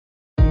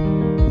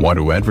Want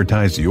to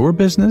advertise your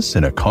business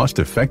in a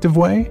cost-effective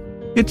way?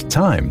 It's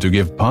time to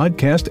give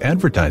podcast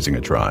advertising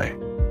a try.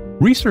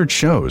 Research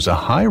shows a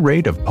high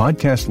rate of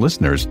podcast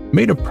listeners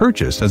made a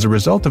purchase as a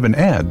result of an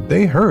ad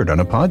they heard on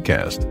a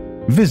podcast.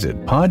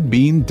 Visit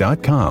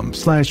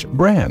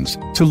podbean.com/brands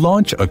to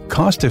launch a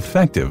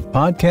cost-effective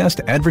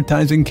podcast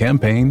advertising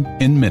campaign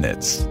in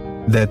minutes.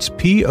 That's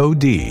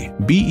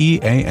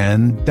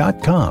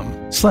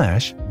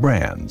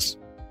podbean.com/brands.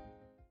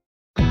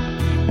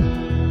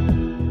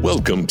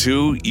 Welcome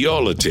to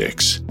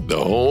Y'all-itics, the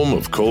home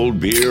of cold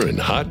beer and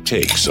hot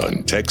takes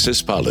on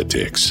Texas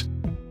politics.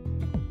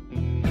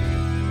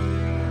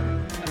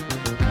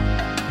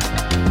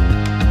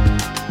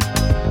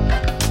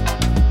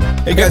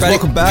 Hey guys,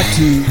 welcome back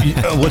to,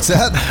 what's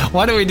that?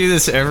 Why do we do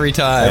this every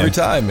time? Every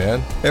time,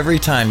 man. Every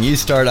time you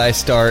start, I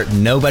start,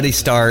 nobody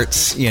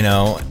starts, you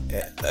know.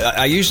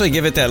 I usually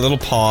give it that little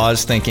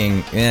pause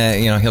thinking,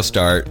 he'll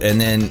start. And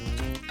then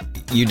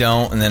you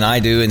don't, and then I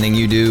do, and then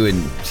you do,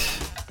 and...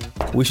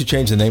 We should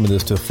change the name of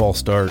this to False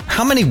Start.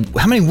 How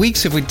many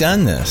weeks have we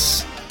done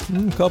this?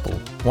 A couple.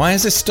 Why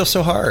is this still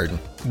so hard?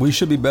 We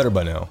should be better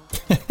by now.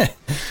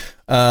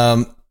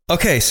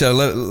 Okay, so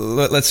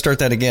let's start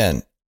that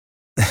again.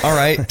 All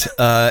right,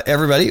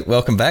 everybody,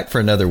 welcome back for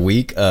another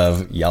week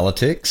of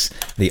Y'all-itics,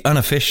 the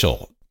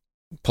unofficial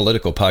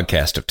political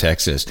podcast of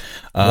Texas.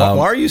 Why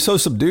are you so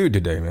subdued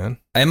today, man?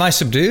 Am I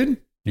subdued?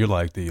 You're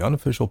like the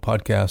unofficial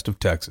podcast of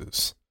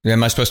Texas.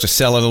 Am I supposed to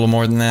sell it a little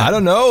more than that? I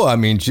don't know. I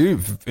mean,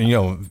 feel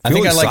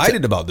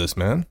excited about this,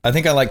 man. I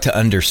think I like to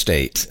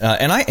understate.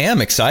 And I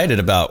am excited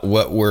about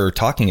what we're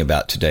talking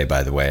about today,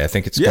 by the way. I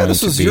think it's going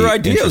to be your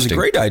idea. It was a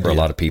great idea for a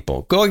lot of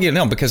people.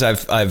 Because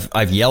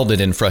I've yelled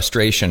it in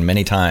frustration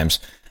many times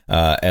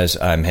as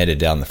I'm headed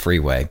down the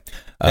freeway.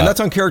 And that's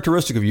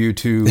uncharacteristic of you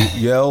to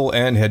yell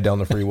and head down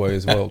the freeway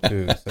as well,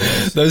 too. So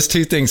those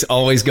two things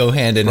always go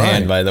hand in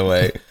hand, by the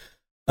way.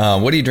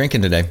 What are you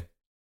drinking today?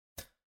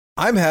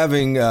 I'm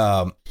having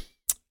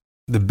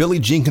the Billy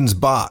Jenkins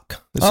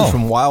Bock. This is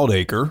from Wild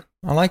Acre.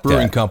 I like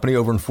Brewing that. Company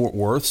over in Fort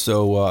Worth.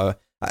 So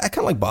I kind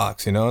of like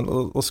Bocks, you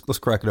know. Let's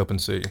crack it open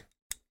and see.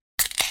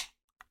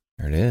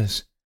 There it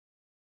is.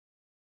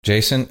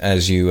 Jason,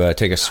 as you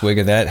take a swig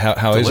of that,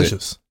 how is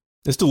it?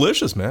 It's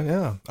delicious, man.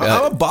 Yeah.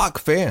 I'm a Bock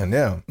fan.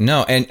 Yeah.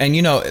 No. And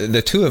you know,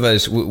 the two of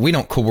us, we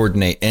don't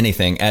coordinate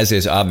anything, as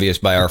is obvious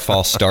by our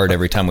false start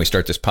every time we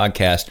start this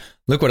podcast.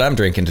 Look what I'm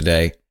drinking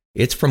today.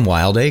 It's from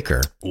Wild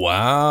Acre.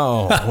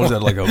 Wow. What is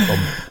that, like a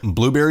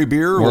blueberry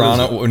beer? We're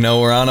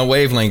on a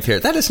wavelength here.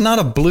 That is not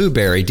a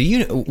blueberry.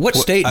 What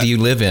state do you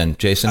live in,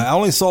 Jason? I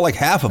only saw like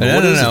half of it.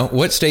 No.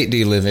 What state do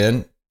you live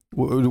in?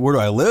 Where do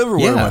I live, or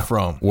where am I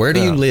from? Where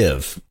do you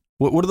live?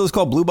 What are those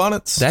called? Blue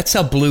bonnets? That's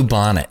a blue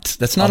bonnet.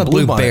 That's not a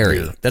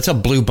blueberry. That's a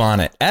blue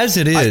bonnet. As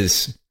it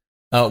is.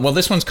 Well,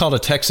 this one's called a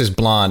Texas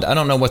Blonde. I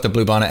don't know what the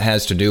blue bonnet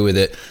has to do with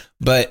it,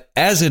 but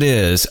as it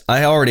is,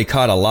 I already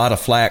caught a lot of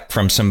flack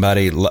from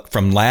somebody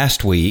from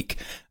last week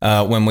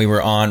when we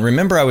were on.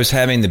 Remember, I was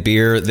having the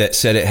beer that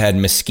said it had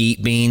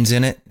mesquite beans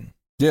in it?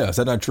 Yeah, is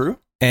that not true?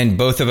 And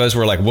both of us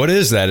were like, what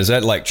is that? Is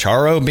that like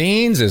charro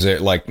beans? Is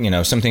it like,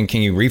 something,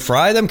 can you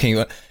refry them? Can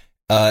you...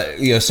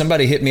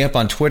 somebody hit me up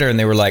on Twitter and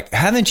they were like,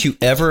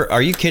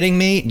 are you kidding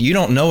me? You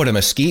don't know what a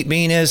mesquite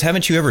bean is?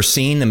 Haven't you ever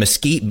seen the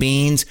mesquite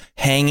beans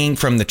hanging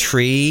from the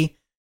tree?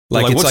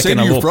 What state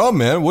are you from,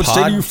 man? What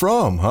state are you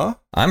from, huh?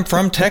 I'm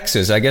from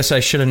Texas. I guess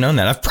I should have known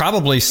that. I've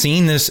probably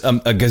seen this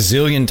a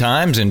gazillion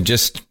times and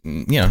just,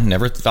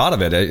 never thought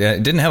of it.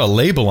 It didn't have a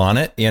label on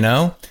it,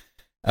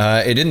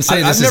 It didn't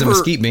say this is a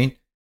mesquite bean.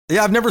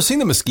 Yeah, I've never seen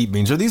the mesquite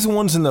beans. Are these the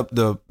ones in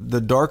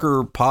the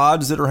darker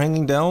pods that are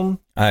hanging down?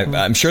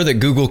 I'm sure that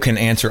Google can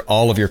answer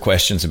all of your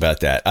questions about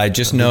that. I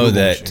just know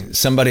that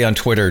somebody on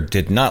Twitter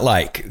did not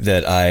like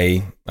that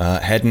I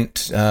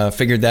hadn't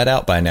figured that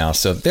out by now.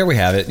 So there we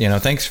have it.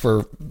 Thanks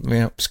for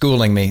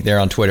schooling me there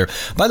on Twitter.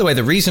 By the way,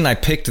 the reason I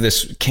picked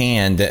this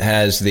can that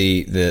has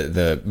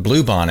the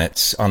blue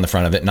bonnets on the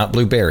front of it, not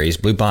blueberries,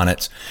 blue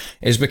bonnets,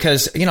 is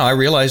because, I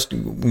realized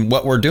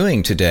what we're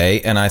doing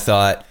today, and I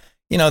thought,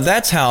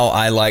 that's how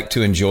I like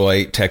to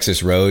enjoy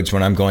Texas roads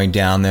when I'm going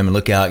down them and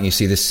look out and you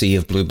see the sea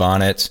of blue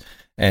bonnets.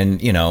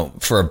 And,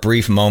 for a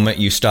brief moment,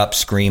 you stop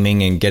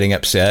screaming and getting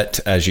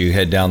upset as you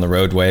head down the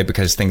roadway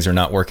because things are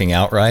not working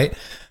out right.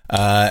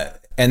 And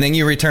then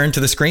you return to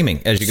the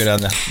screaming as you go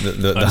down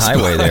the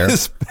highway there.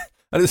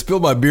 I just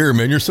spilled my beer,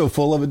 man. You're so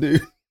full of it,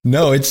 dude.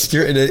 No, it's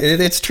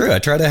true. I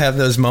try to have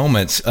those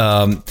moments.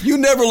 You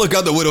never look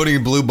out the window at any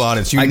blue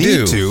bonnets. I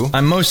need to.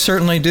 I most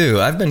certainly do.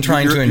 I've been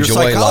trying to enjoy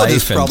your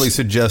psychologist life. Probably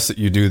suggests that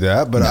you do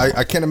that, but no.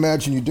 I can't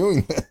imagine you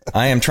doing that.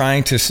 I am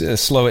trying to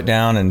slow it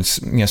down and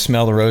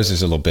smell the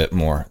roses a little bit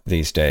more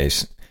these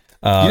days.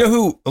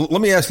 Let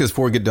me ask you this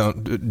before we get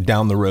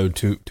down the road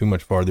too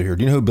much farther here.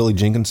 Do you know who Billy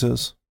Jenkins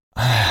is?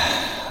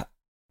 I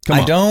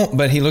don't,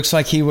 but he looks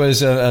like he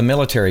was a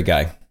military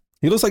guy.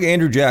 He looks like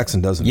Andrew Jackson,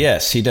 doesn't he?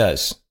 Yes, he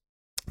does.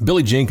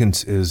 Billy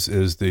Jenkins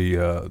is the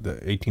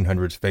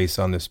 1800s face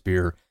on this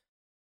beer.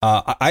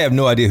 I have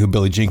no idea who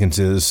Billy Jenkins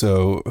is,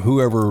 so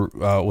whoever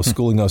was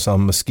schooling us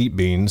on mesquite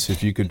beans,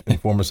 if you could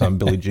inform us on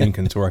Billy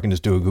Jenkins, or I can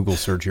just do a Google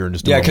search here and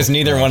just because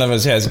neither one of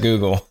us has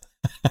Google.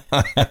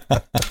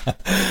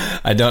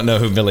 I don't know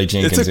who Billy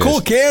Jenkins is. It's a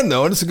cool can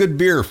though, and it's a good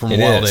beer from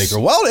Wild Acre.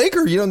 Wild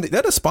Acre, they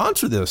had to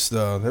sponsor this.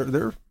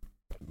 They're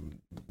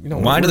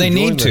why do they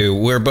need to?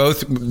 We're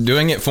both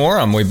doing it for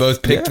them. We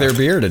both picked their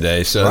beer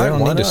today, so they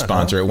don't need to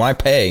sponsor it. Why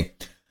pay?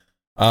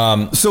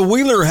 So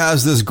Wheeler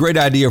has this great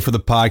idea for the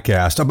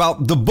podcast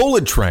about the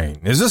bullet train.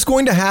 Is this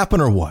going to happen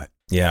or what?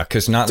 Yeah,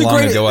 because not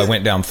long ago I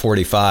went down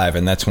 45,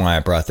 and that's why I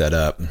brought that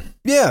up.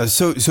 Yeah,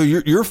 so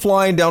you're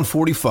flying down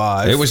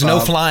 45. It was no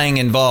flying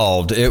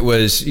involved. It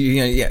was,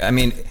 I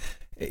mean,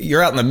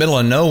 you're out in the middle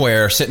of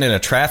nowhere, sitting in a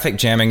traffic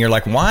jam, and you're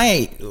like,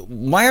 why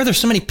are there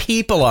so many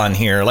people on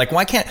here? Like,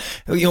 why can't,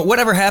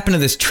 whatever happened to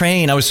this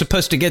train? I was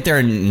supposed to get there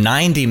in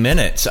 90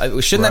 minutes.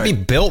 Shouldn't that be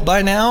built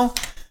by now?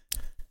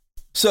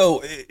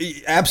 So,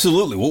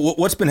 absolutely.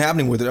 What's been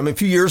happening with it? I mean, a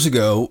few years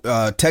ago,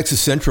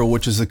 Texas Central,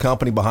 which is the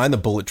company behind the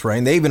bullet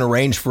train, they even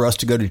arranged for us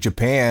to go to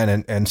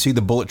Japan and see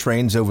the bullet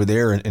trains over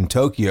there in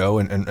Tokyo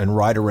and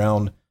ride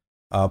around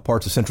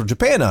parts of central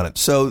Japan on it.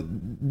 So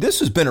this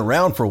has been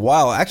around for a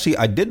while. Actually,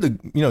 I did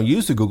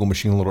use the Google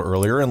machine a little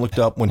earlier and looked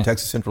up when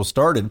Texas Central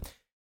started. It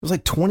was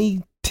like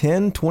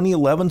 2010,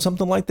 2011,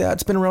 something like that.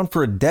 It's been around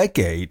for a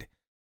decade.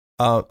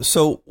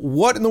 So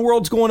what in the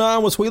world's going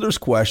on was Wheeler's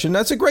question.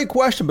 That's a great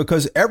question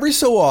because every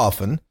so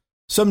often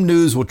some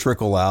news will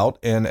trickle out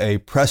in a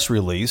press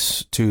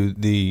release to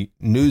the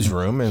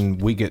newsroom,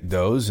 and we get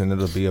those, and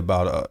it'll be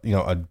about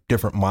a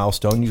different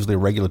milestone, usually a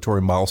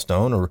regulatory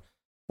milestone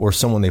or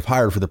someone they've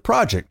hired for the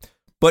project.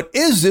 But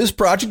is this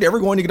project ever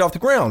going to get off the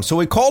ground? So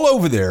we call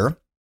over there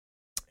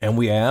and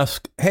we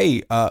ask,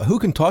 hey, who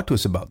can talk to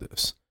us about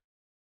this?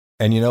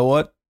 And you know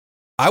what?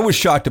 I was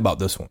shocked about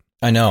this one.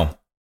 I know.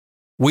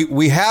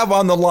 We have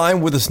on the line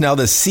with us now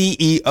the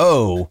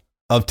CEO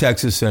of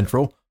Texas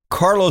Central,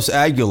 Carlos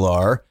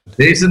Aguilar.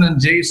 Jason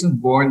and Jason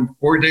born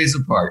 4 days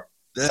apart.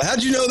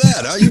 How'd you know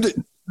that?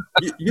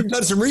 You've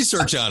done some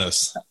research on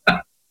us.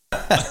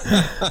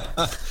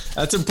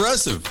 That's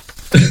impressive.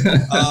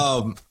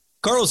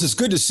 Carlos, it's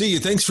good to see you.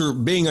 Thanks for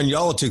being on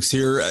Y'all-itics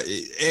here.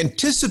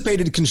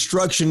 Anticipated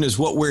construction is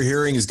what we're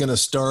hearing is going to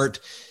start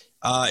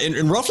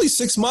in roughly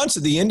 6 months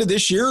at the end of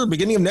this year,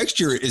 beginning of next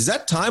year. Is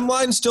that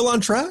timeline still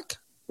on track?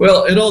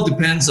 Well, it all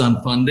depends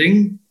on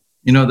funding.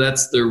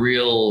 That's the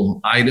real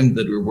item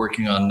that we're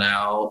working on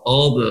now.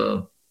 All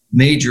the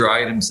major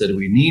items that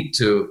we need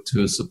to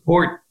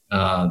support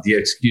the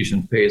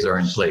execution phase are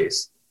in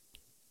place.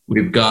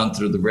 We've gone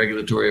through the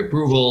regulatory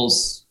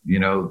approvals.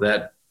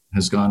 That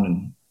has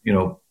gone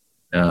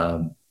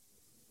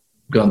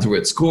through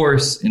its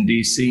course in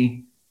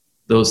DC.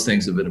 Those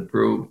things have been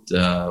approved.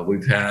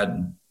 We've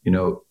had,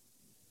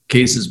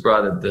 cases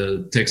brought at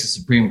the Texas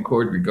Supreme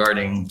Court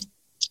regarding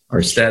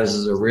our status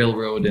as a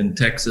railroad in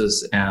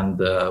Texas, and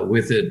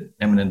with it,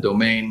 eminent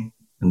domain,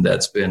 and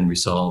that's been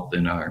resolved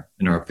in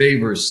our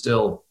favor.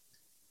 Still,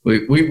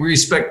 we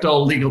respect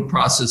all legal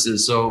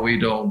processes, so we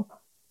don't,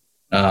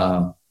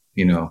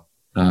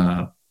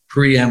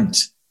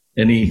 preempt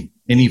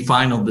any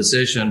final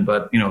decision.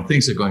 But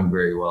things are going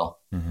very well.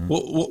 Mm-hmm.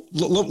 Well,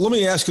 let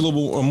me ask you a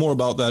little more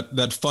about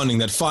that funding,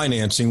 that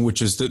financing,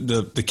 which is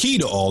the key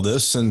to all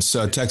this, since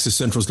Texas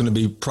Central is going to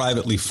be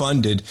privately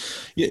funded.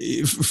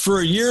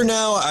 For a year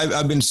now,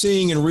 I've been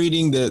seeing and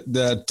reading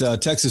that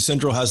Texas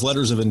Central has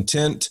letters of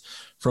intent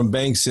from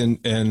banks in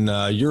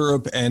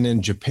Europe and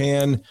in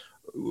Japan.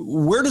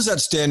 Where does that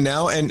stand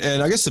now? And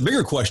I guess the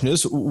bigger question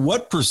is,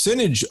 what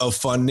percentage of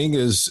funding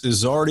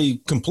is already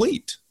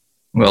complete?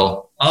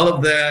 Well, all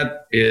of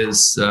that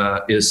is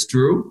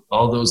true.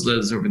 All those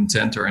letters of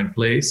intent are in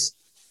place.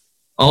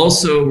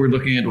 Also, we're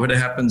looking at what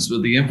happens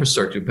with the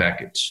infrastructure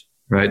package,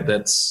 right?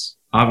 That's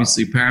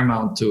obviously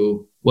paramount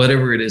to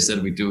whatever it is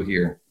that we do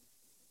here.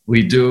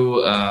 We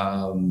do,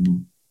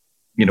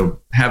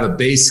 have a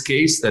base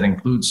case that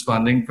includes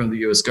funding from the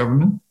U.S.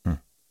 government.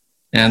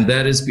 And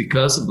that is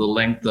because of the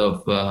length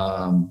of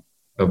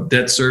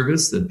debt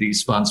service that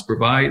these funds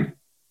provide.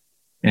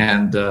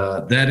 And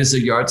that is a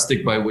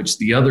yardstick by which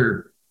the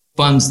other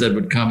funds that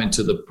would come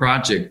into the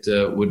project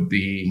would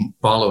be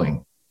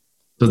following.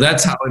 So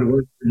that's how it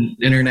works in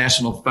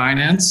international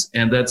finance.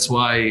 And that's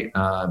why,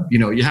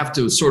 you have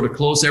to sort of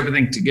close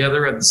everything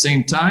together at the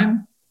same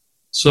time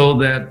so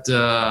that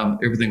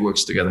everything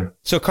works together.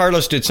 So,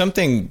 Carlos, did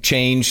something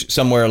change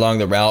somewhere along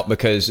the route?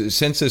 Because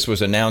since this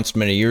was announced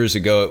many years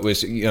ago, it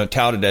was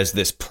touted as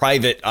this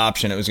private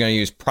option. It was going to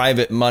use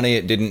private money.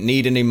 It didn't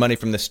need any money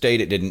from the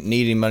state. It didn't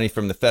need any money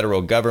from the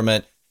federal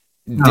government.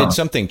 Did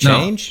something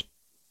change? No.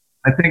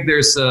 I think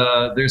there's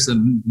a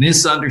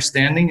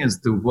misunderstanding as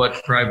to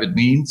what private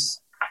means.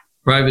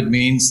 Private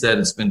means that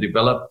it's been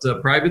developed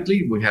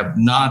privately. We have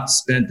not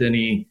spent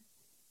any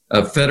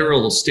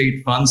federal or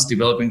state funds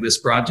developing this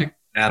project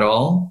at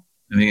all.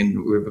 I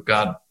mean, we've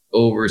got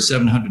over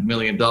 $700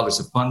 million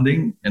of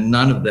funding, and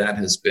none of that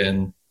has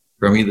been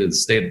from either the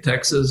state of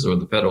Texas or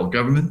the federal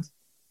government.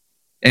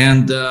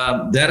 And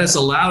that has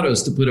allowed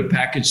us to put a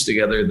package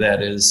together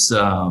that is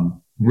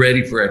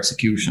ready for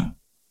execution,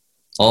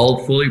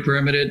 all fully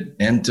permitted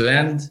end to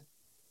end,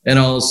 and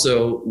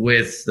also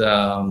with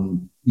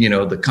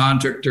the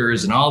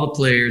contractors and all the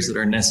players that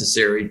are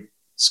necessary,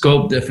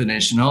 scope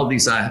definition, all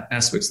these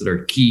aspects that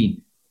are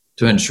key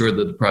to ensure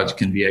that the project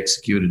can be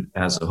executed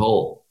as a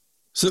whole.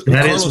 So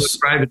that Carlos, is what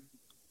private.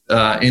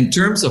 In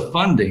terms of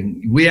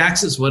funding, we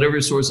access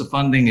whatever source of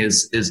funding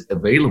is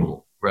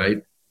available,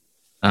 right?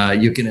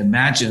 You can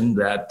imagine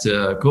that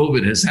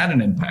COVID has had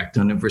an impact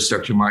on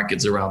infrastructure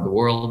markets around the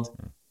world.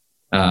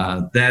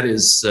 That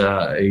is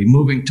a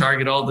moving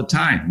target all the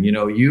time.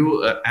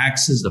 You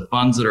access the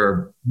funds that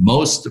are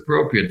most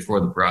appropriate for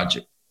the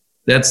project.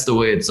 That's the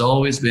way it's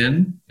always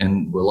been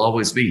and will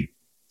always be.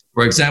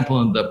 For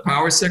example, in the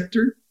power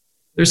sector,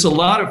 there's a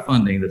lot of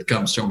funding that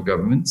comes from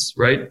governments,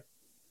 right?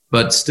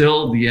 But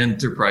still, the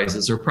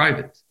enterprises are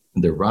private.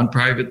 And they're run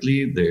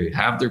privately. They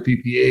have their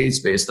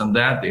PPAs. Based on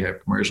that, they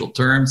have commercial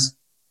terms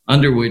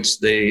under which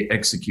they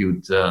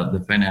execute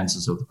the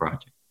finances of the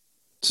project.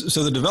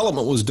 So the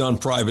development was done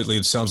privately,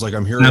 it sounds like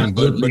I'm hearing,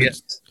 but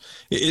yes.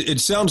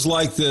 it sounds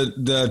like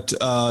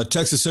that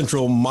Texas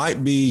Central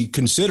might be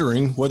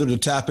considering whether to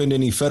tap into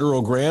any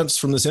federal grants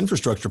from this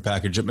infrastructure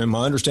package. Am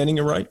I understanding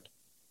it right?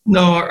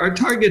 No, our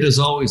target has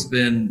always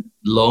been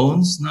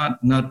loans,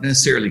 not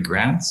necessarily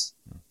grants.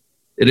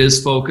 It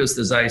is focused,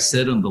 as I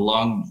said, on the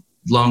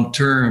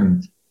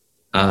long-term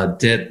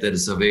debt that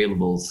is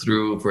available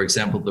through, for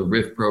example, the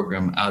RIF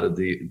program out of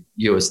the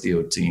US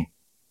DOT.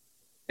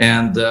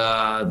 And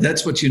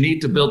that's what you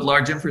need to build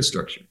large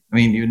infrastructure. I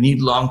mean, you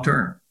need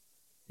long-term.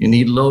 You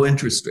need low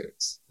interest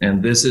rates.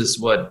 And this is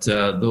what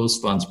those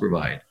funds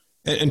provide.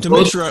 And to both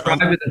make sure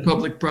private and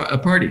public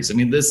parties. I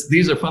mean,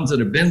 these are funds that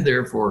have been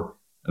there for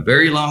a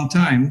very long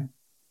time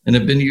and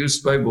have been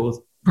used by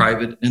both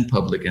private and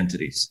public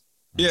entities.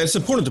 Yeah, it's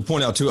important to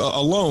point out too.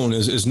 A loan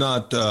is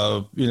not,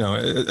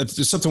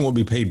 it's something will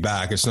be paid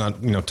back. It's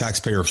not,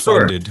 taxpayer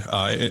funded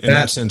in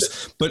that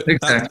sense. But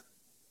exactly.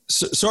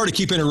 Sorry to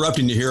keep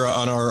interrupting you here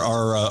on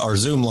our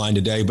Zoom line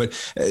today, but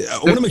I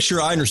want to make sure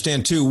I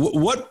understand too.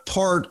 What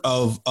part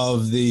of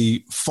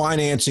the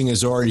financing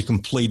is already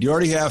complete? Do you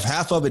already have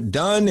half of it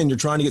done, and you're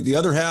trying to get the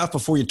other half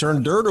before you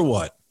turn dirt, or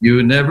what?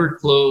 You never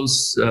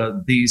close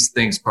these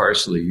things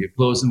partially. You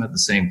close them at the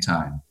same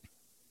time.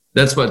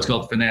 That's what's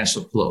called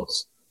financial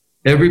close.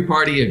 Every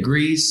party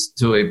agrees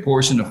to a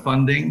portion of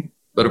funding,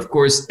 but of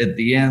course, at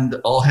the end,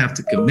 all have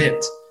to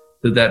commit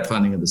to that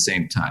funding at the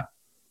same time.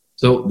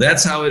 So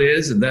that's how it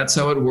is, and that's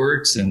how it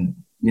works, and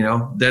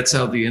that's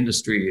how the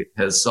industry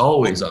has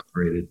always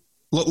operated.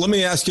 Let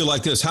me ask you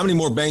like this: how many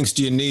more banks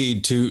do you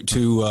need to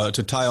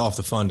tie off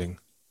the funding?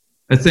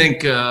 I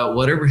think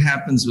whatever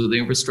happens with the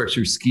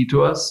infrastructure is key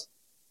to us.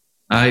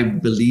 I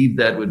believe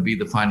that would be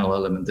the final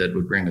element that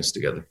would bring us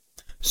together.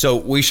 So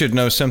we should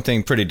know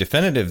something pretty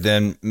definitive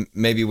then,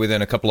 maybe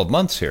within a couple of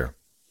months here.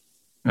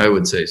 I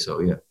would say so,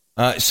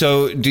 yeah.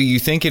 So do you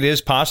think it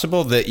is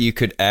possible that you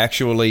could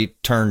actually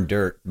turn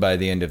dirt by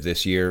the end of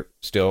this year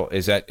still?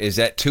 Is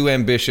that too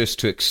ambitious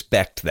to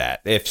expect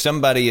that? If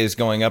somebody is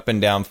going up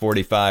and down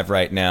 45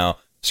 right now,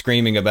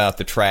 screaming about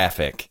the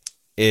traffic,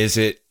 is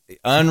it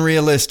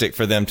unrealistic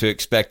for them to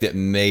expect that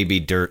maybe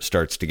dirt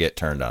starts to get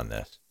turned on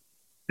this?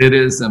 It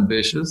is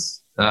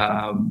ambitious.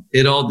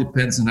 It all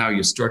depends on how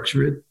you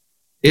structure it.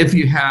 If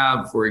you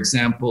have, for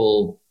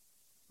example,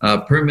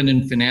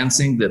 permanent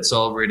financing that's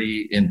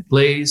already in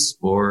place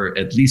or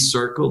at least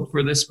circled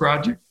for this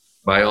project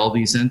by all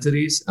these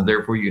entities, and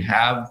therefore you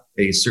have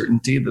a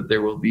certainty that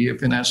there will be a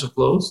financial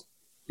close,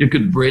 you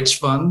could bridge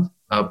fund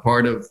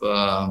part of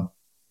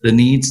the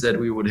needs that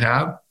we would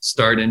have,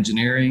 start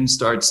engineering,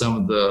 start some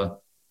of the,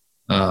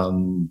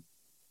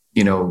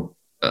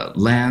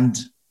 land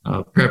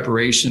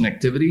preparation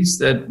activities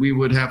that we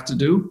would have to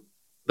do.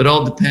 But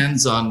all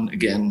depends on,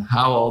 again,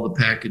 how all the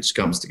package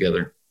comes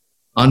together.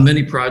 On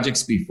many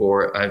projects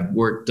before, I've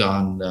worked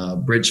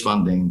on bridge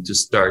funding to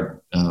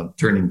start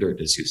turning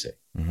dirt, as you say.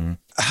 Mm-hmm.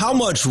 How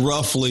much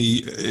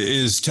roughly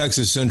is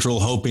Texas Central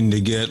hoping to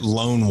get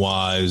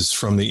loan-wise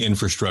from the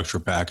infrastructure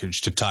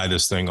package to tie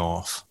this thing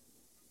off?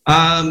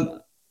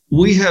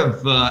 We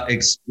have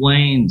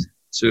explained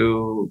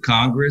to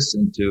Congress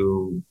and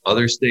to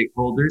other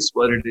stakeholders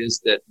what it is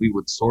that we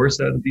would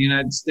source out of the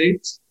United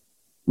States.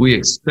 We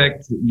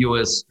expect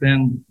U.S.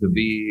 spend to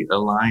be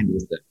aligned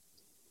with that.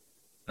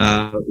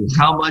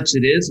 How much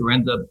it is or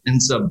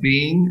ends up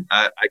being,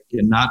 I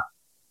cannot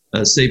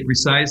say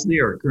precisely.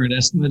 Our current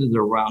estimate is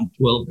around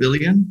 $12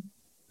 billion,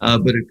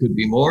 but it could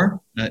be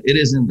more. It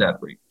is in that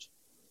range.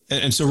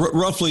 And so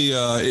roughly,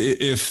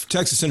 if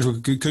Texas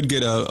Central could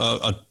get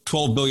a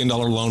 $12 billion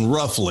loan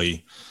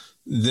roughly,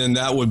 then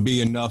that would be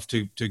enough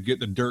to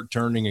get the dirt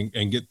turning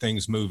and get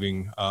things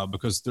moving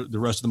because the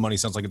rest of the money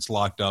sounds like it's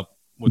locked up.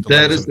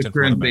 That is the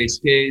current base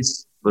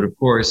case. But of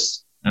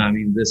course, I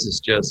mean, this is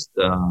just,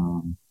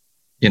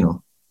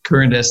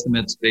 current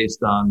estimates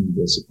based on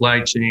the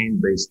supply chain,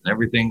 based on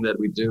everything that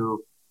we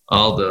do,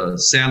 all the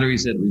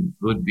salaries that we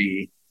would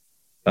be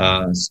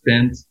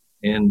spent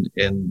in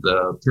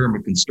the term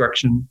of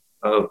construction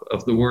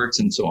of the works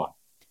and so on.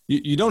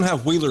 You don't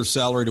have Wheeler's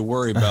salary to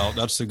worry about.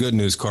 That's the good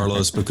news,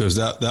 Carlos, because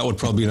that would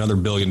probably be another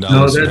 $1 billion.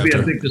 No, that'd be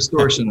a big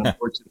distortion,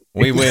 unfortunately.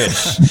 We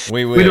wish.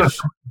 We wish.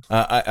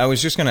 I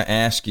was just going to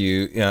ask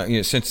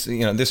you, since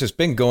this has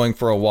been going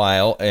for a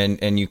while,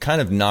 and you kind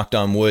of knocked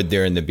on wood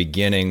there in the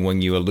beginning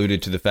when you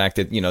alluded to the fact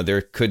that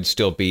there could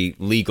still be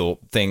legal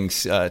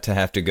things to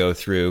have to go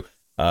through,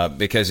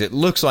 because it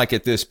looks like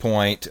at this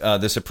point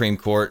the Supreme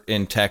Court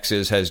in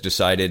Texas has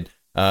decided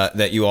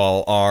that you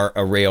all are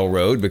a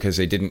railroad because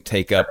they didn't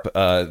take up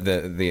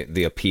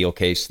the appeal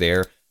case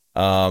there.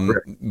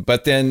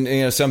 But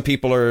then, some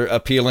people are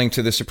appealing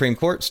to the Supreme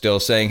Court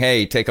still saying,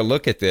 hey, take a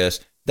look at this.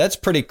 That's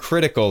pretty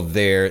critical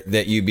there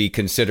that you be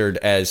considered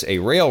as a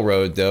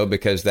railroad, though,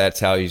 because that's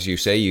how, as you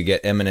say, you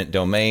get eminent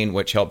domain,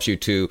 which helps you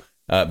to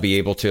be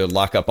able to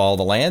lock up all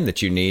the land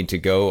that you need to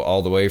go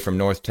all the way from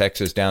North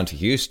Texas down to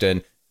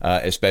Houston,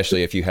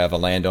 especially if you have a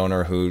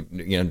landowner who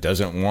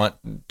doesn't want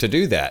to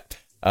do that.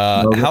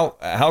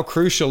 How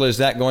crucial is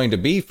that going to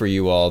be for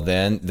you all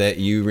then that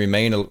you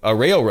remain a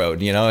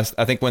railroad?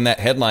 I think when that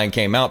headline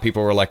came out,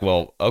 people were like,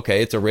 well,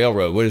 okay, it's a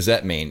railroad. What does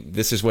that mean?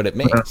 This is what it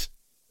means.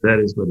 That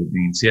is what it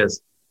means. Yes.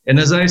 And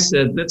as I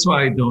said, that's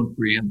why I don't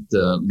preempt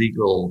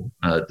legal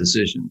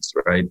decisions,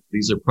 right?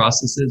 These are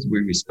processes. We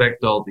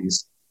respect all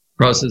these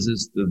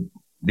processes to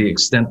the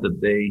extent that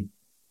they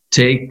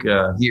take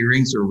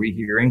hearings or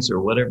rehearings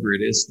or whatever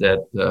it is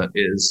that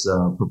is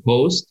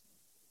proposed.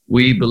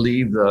 We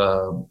believe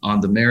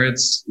on the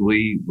merits.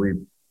 We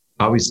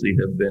obviously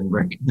have been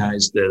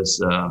recognized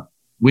as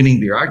winning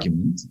the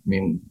argument. I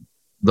mean,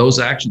 those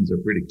actions are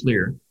pretty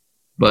clear.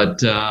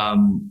 But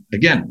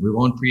again, we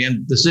won't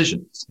preempt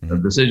decisions. The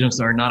decisions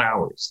are not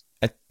ours.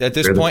 At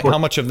this point, how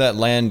much of that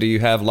land do you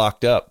have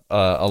locked up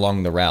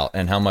along the route,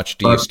 and how much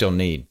do you still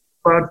need?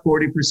 About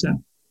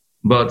 40%.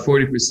 About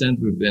 40%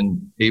 we've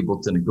been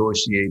able to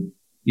negotiate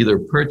either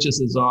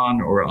purchases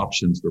on or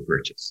options for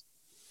purchase.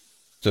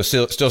 So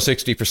still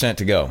 60%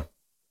 to go.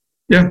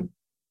 Yeah.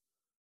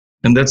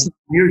 And that's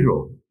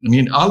unusual. I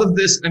mean, all of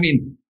this,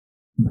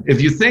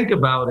 if you think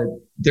about it,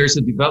 there's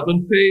a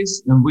development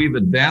phase, and we've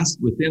advanced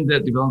within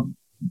that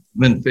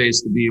development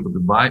phase to be able to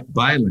buy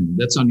land.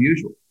 That's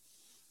unusual.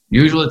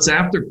 Usually it's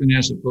after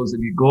financial close that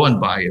you go and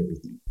buy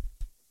everything.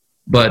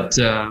 But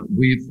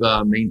we've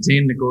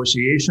maintained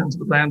negotiations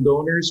with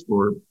landowners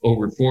for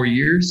over 4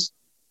 years.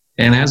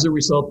 And as a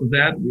result of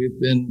that, we've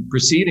been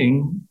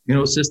proceeding,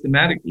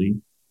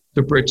 systematically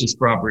to purchase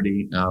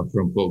property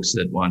from folks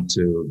that want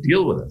to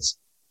deal with us.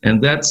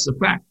 And that's a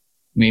fact.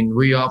 I mean,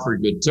 we offer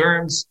good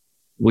terms.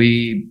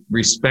 We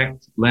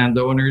respect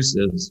landowners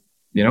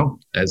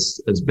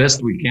as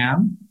best we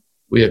can.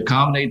 We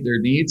accommodate their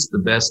needs the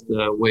best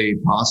way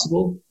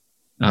possible.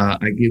 I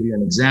give you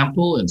an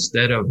example.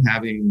 Instead of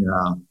having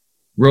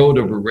road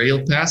over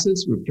rail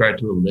passes, we've tried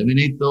to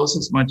eliminate those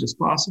as much as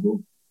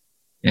possible.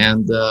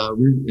 And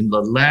in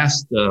the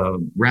last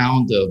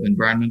round of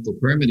environmental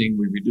permitting,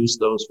 we reduced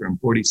those from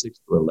 46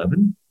 to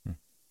 11.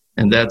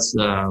 And that's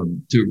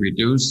to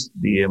reduce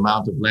the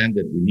amount of land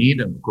that we need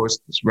and, of course,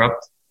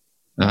 disrupt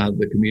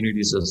the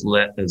communities as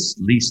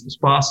least as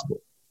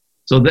possible.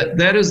 So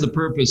that is the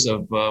purpose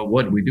of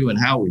what we do and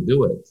how we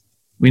do it.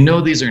 We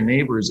know these are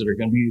neighbors that are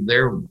going to be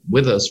there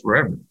with us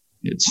forever.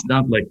 It's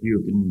not like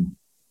you can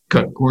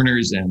cut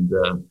corners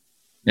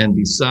and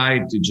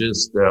decide to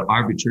just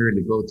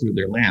arbitrarily go through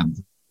their land.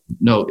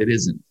 No, it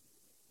isn't.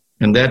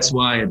 And that's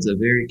why it's a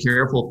very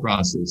careful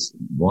process,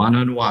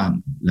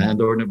 one-on-one,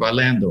 landowner by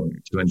landowner,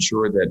 to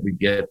ensure that we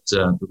get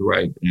to the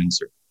right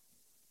answer.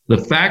 The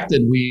fact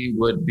that we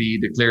would be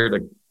declared a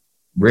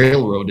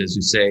railroad, as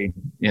you say,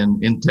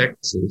 in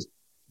Texas,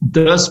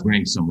 does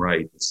bring some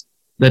rights.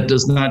 That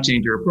does not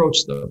change our approach,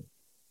 though.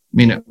 I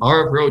mean,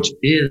 our approach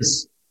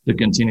is to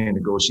continue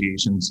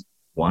negotiations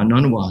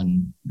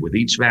one-on-one with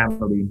each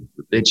family,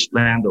 with each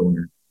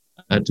landowner,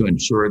 to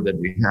ensure that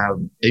we have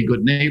a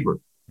good neighbor.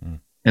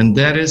 And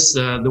that is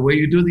the way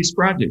you do these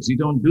projects. You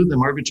don't do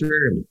them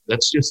arbitrarily.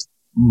 That's just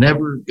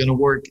never going to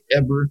work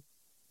ever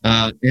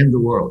in the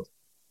world.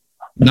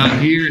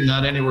 Not here,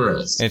 not anywhere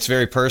else. It's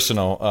very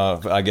personal,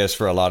 I guess,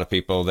 for a lot of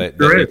people that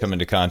we come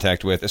into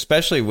contact with,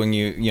 especially when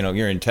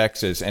you're in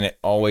Texas, and it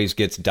always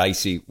gets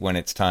dicey when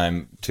it's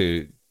time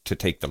to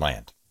take the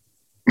land.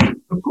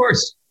 Of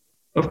course.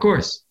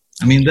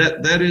 I mean,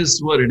 that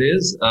is what it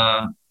is.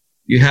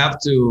 You have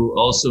to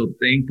also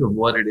think of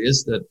what it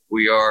is that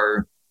we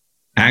are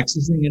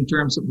accessing in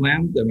terms of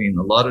land. I mean,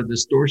 a lot of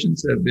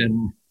distortions have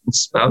been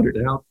spouted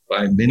out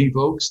by many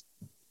folks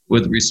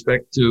with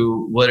respect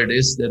to what it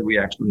is that we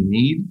actually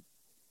need.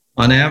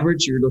 On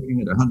average, you're looking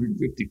at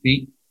 150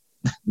 feet.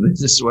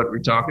 This is what we're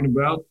talking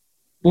about.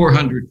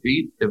 400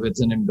 feet if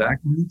it's an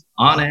embankment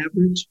on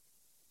average.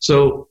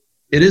 So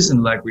it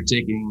isn't like we're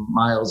taking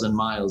miles and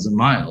miles and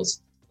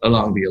miles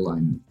along the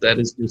alignment. That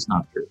is just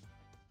not true.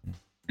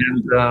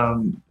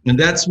 And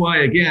that's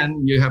why,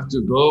 again, you have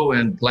to go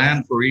and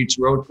plan for each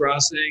road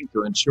crossing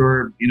to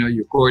ensure,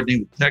 you're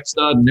coordinating with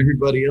TxDOT and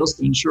everybody else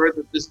to ensure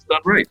that this is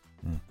done right.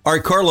 All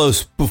right,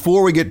 Carlos,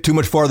 before we get too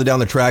much farther down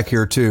the track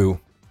here, too,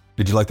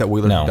 did you like that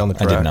Wheeler down the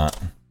track? I did not.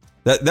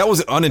 That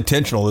was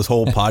unintentional, this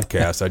whole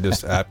podcast. I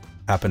just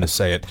happened to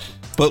say it.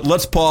 But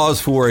let's pause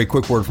for a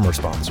quick word from our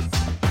sponsor.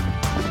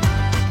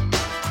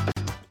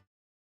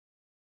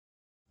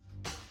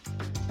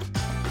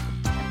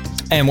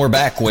 And we're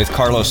back with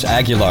Carlos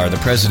Aguilar, the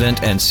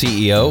president and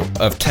CEO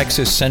of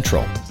Texas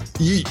Central.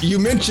 You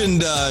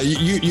mentioned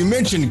you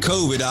mentioned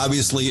COVID.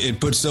 Obviously, it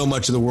put so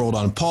much of the world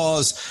on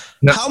pause.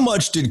 No. How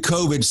much did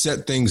COVID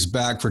set things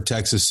back for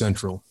Texas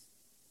Central?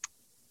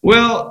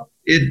 Well,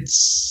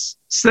 it's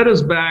set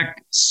us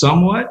back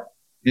somewhat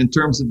in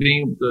terms of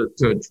being able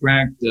to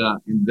attract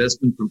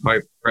investment from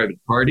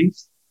private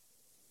parties.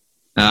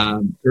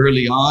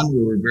 Early on,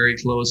 we were very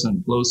close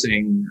on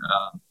closing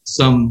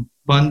some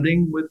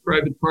funding with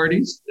private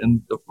parties.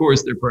 And of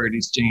course, their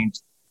priorities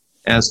changed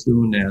as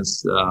soon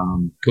as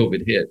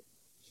COVID hit.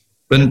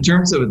 But in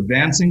terms of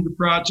advancing the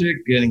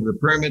project, getting the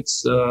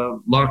permits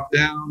locked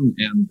down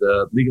and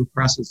the legal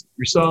process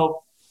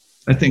resolved,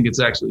 I think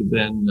it's actually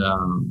been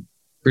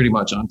pretty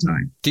much on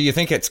time. Do you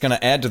think it's going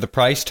to add to the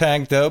price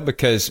tag, though?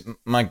 Because,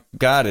 my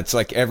God, it's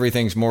like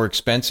everything's more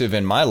expensive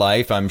in my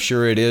life. I'm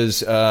sure it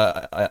is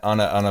on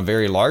a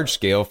very large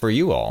scale for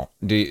you all.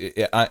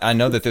 I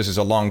know that this is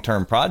a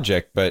long-term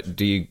project, but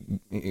do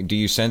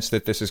you sense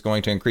that this is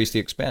going to increase the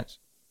expense?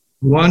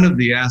 One of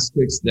the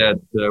aspects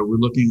that we're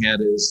looking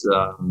at is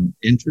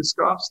interest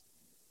cost.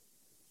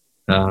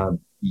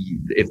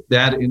 If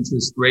that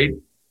interest rate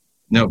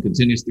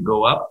continues to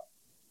go up,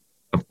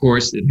 of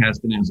course, it has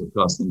financial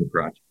cost on the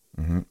project.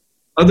 Mm-hmm.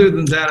 Other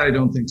than that, I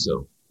don't think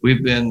so.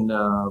 We've been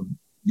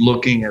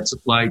looking at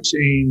supply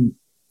chain,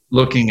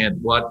 looking at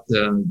what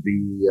the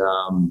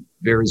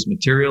various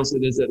materials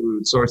it is that we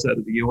would source out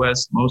of the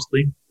U.S.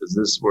 mostly, because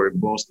this is where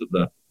most of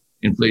the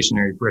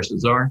inflationary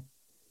pressures are.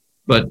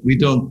 But we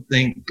don't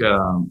think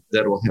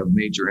that will have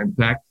major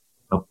impact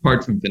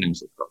apart from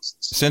financial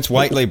costs. Since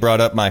Whiteley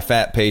brought up my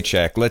fat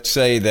paycheck, let's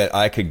say that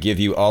I could give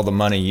you all the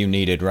money you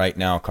needed right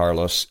now,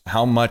 Carlos.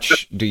 How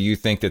much do you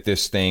think that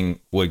this thing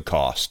would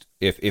cost?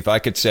 If I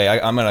could say,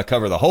 I'm going to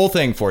cover the whole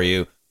thing for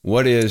you,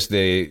 what is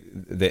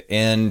the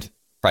end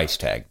price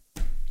tag?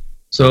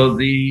 So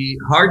the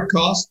hard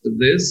cost of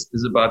this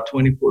is about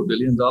 $24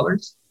 billion.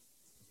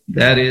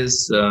 That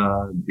is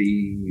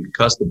the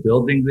cost of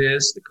building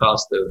this, the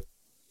cost of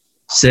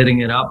setting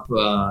it up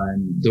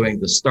and doing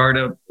the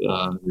startup,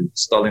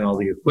 installing all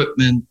the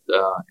equipment,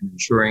 and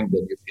ensuring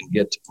that you can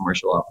get to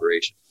commercial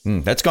operation.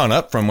 That's gone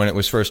up from when it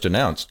was first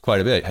announced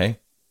quite a bit, hey?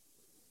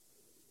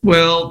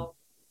 Well,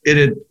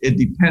 it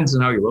depends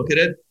on how you look at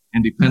it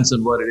and depends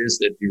on what it is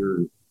that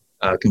you're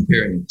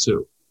comparing it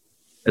to.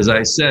 As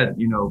I said,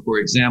 for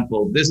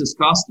example, this is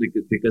costly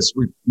because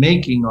we're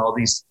making all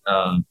these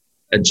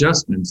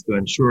adjustments to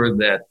ensure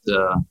that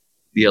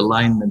the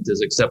alignment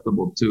is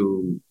acceptable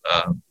to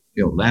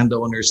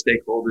landowners,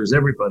 stakeholders,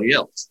 everybody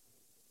else.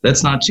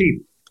 That's not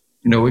cheap.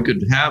 We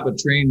could have a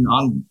train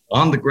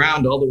on the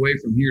ground all the way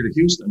from here to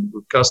Houston. It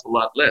would cost a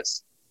lot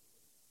less.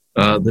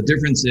 The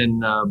difference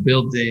in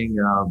building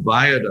a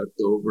viaduct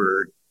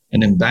over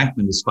an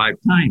embankment is 5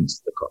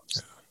 times the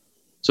cost.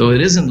 So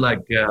it isn't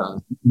like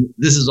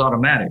this is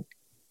automatic.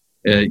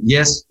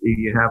 Yes,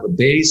 you have a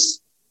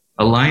base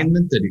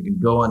alignment that you can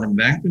go on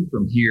embankment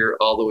from here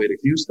all the way to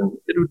Houston.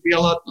 It would be a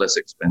lot less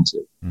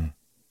expensive.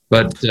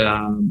 But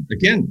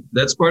again,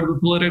 that's part of the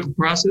political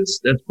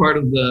process. That's part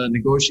of the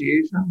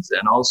negotiations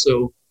and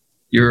also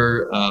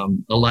your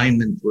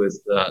alignment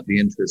with the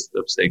interests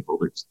of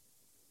stakeholders.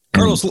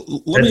 Carlos,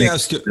 let me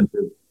ask you.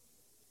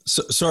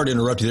 Sorry to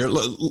interrupt you there.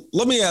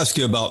 Let me ask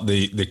you about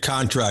the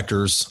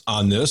contractors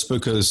on this,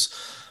 because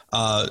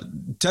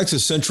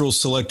Texas Central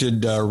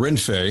selected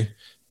Renfe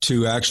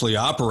to actually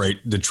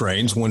operate the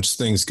trains once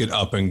things get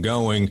up and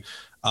going.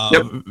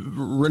 Yep.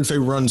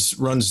 Renfe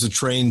runs the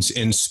trains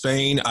in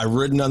Spain. I've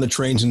ridden on the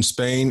trains in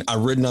Spain.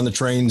 I've ridden on the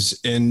trains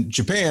in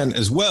Japan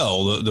as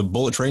well. The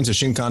bullet trains, the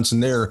Shinkansen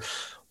there.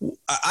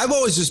 I've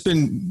always just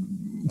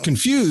been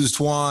confused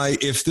why,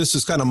 if this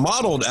is kind of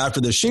modeled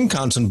after the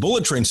Shinkansen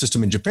bullet train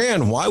system in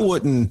Japan, why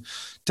wouldn't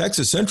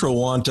Texas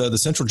Central want the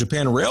Central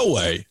Japan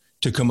Railway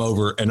to come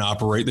over and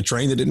operate the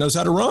train that it knows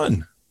how to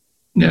run?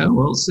 Yeah,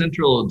 well,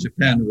 Central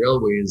Japan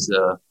Railway is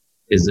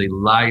a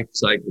life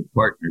cycle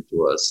partner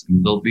to us,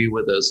 and they'll be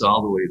with us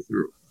all the way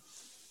through.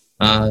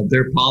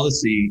 Their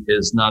policy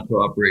is not to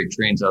operate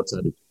trains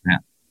outside of Japan.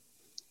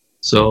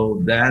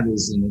 So that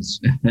is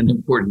an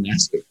important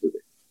aspect of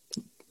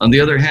it. On the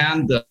other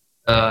hand,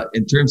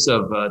 in terms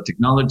of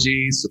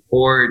technology,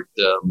 support,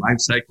 life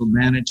cycle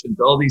management,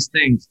 all these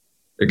things,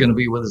 they're going to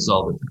be with us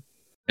all the time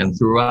and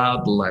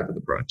throughout the life of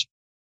the project.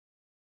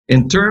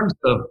 In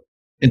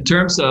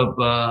terms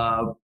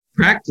of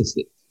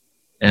practices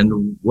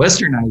and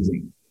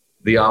westernizing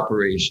the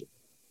operation,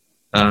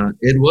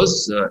 it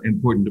was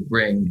important to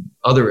bring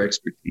other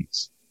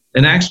expertise.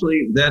 And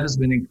actually, that has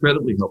been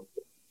incredibly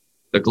helpful.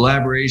 The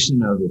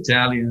collaboration of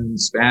Italian,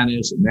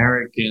 Spanish,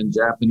 American,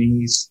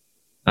 Japanese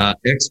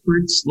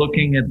experts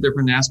looking at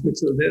different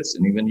aspects of this,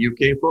 and even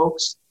UK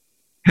folks,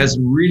 has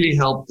really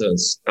helped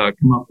us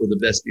come up with the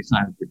best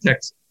design for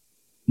Texas.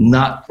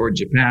 Not for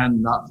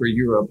Japan, not for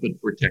Europe, but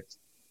for Texas.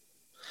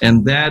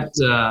 And that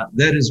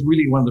is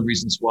really one of the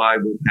reasons why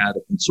we've had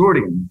a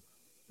consortium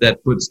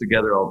that puts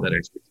together all that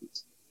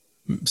expertise.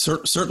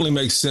 Certainly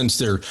makes sense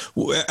there.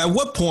 At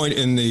what point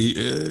in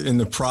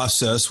the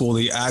process will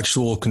the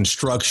actual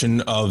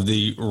construction of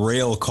the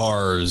rail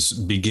cars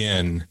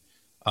begin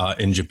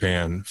in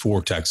Japan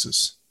for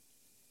Texas?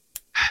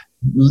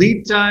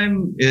 Lead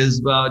time is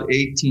about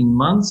 18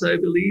 months, I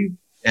believe,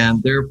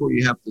 and therefore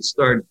you have to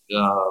start.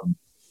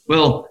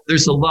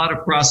 There's a lot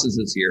of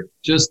processes here.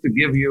 Just to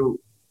give you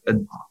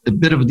a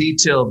bit of a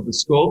detail of the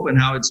scope and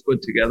how it's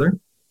put together.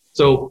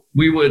 So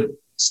we would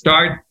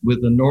start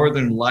with the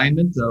northern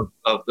alignment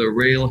of the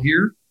rail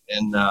here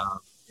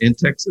in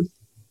Texas,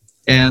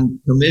 and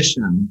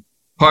commission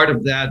part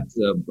of that,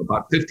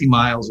 about 50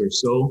 miles or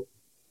so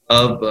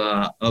of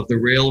the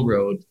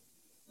railroad,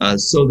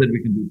 so that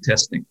we can do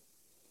testing.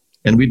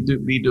 And we'd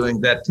be doing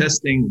that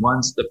testing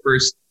once the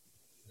first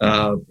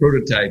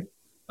prototype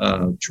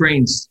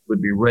trains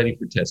would be ready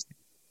for testing.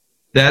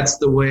 That's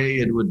the way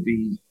it would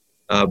be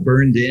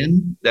burned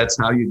in. That's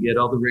how you get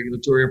all the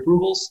regulatory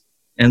approvals.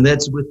 And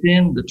that's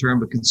within the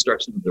term of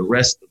construction of the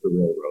rest of the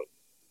railroad.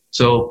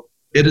 So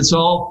it is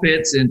all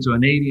fits into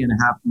an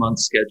 80.5-month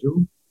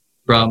schedule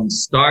from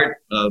start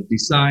of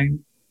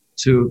design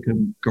to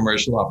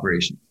commercial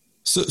operation.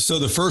 So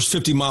the first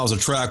 50 miles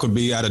of track would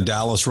be out of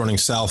Dallas, running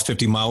south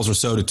 50 miles or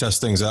so to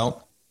test things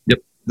out? Yep,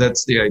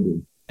 that's the idea.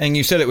 And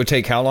you said it would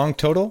take how long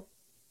total?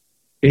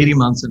 80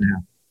 months and a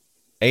half.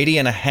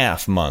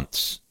 80.5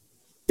 months.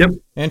 Yep.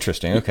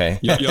 Interesting. Okay.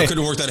 Y'all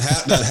couldn't work that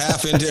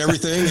half into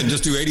everything and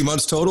just do 80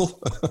 months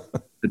total?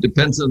 It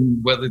depends on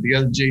whether the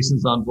other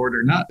Jason's on board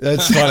or not.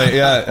 That's funny.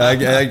 Yeah.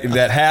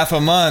 That half a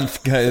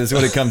month is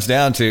what it comes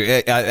down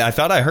to. I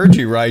thought I heard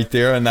you right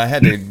there, and I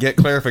had to get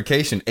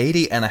clarification.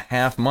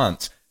 80.5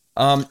 months.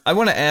 I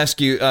want to ask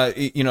you,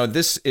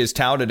 this is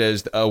touted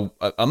as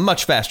a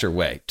much faster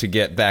way to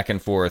get back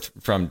and forth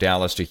from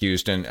Dallas to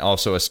Houston.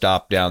 Also a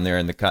stop down there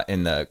in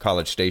the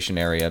College Station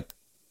area.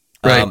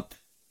 Right.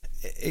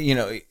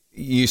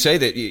 You say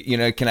that,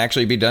 it can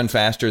actually be done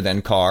faster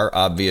than car,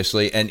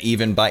 obviously, and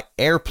even by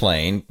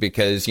airplane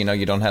because,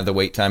 you don't have the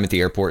wait time at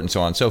the airport and so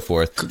on and so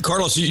forth.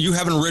 Carlos, you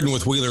haven't ridden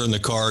with Wheeler in the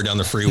car down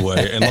the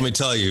freeway. And let me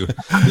tell you,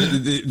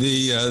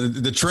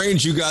 the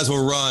trains you guys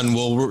will run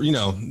will,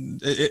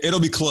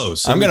 it'll be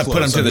close. I'm going to put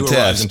them to the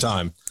test. In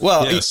time.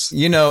 Well, yes.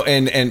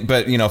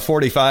 But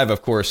 45,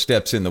 of course,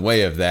 steps in the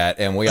way of that.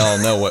 And we all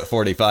know what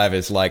 45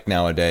 is like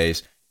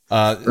nowadays.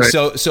 Right.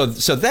 So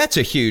that's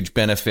a huge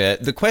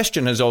benefit. The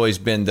question has always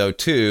been, though,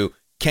 too,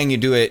 can you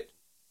do it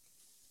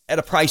at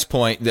a price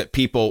point that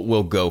people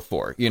will go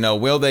for?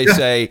 Will they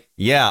say,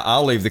 yeah,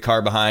 I'll leave the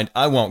car behind.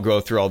 I won't go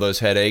through all those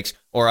headaches,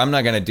 or I'm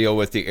not going to deal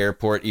with the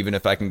airport, even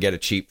if I can get a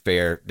cheap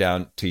fare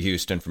down to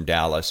Houston from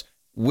Dallas.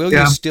 Will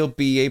you still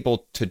be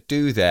able to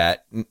do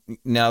that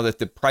now that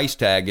the price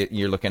tag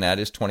you're looking at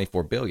is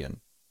 $24 billion?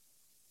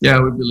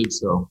 Yeah, we believe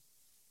so.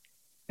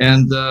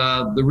 And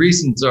the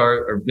reasons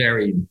are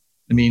varied.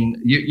 I mean,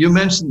 you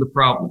mentioned the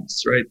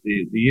problems, right?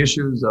 The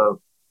issues of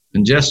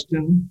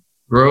congestion,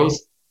 growth,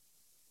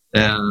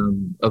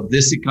 of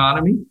this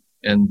economy,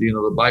 and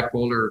the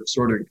bipolar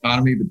sort of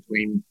economy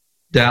between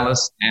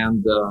Dallas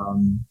and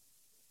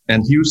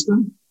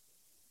Houston.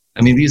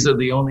 I mean, these are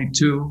the only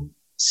two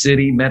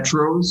city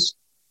metros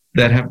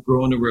that have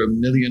grown over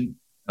 1 million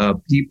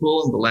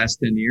people in the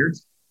last 10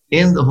 years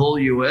in the whole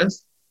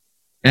U.S.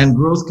 And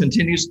growth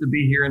continues to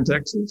be here in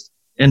Texas.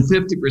 And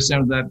 50%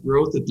 of that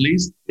growth, at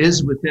least,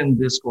 is within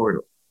this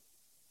corridor.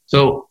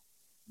 So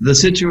the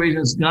situation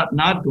is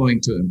not going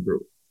to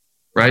improve,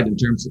 right, in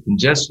terms of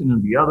congestion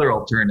and the other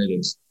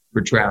alternatives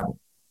for travel.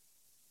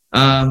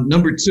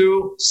 Number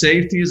two,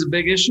 safety is a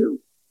big issue.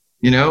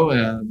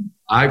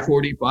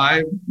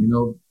 I-45,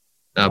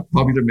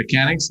 Popular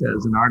Mechanics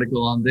has an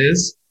article on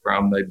this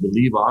from, I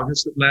believe,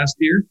 August of last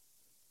year.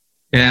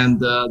 And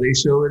they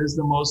show it as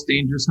the most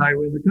dangerous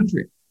highway in the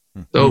country.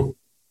 Mm-hmm. So,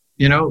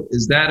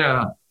 is that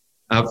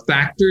a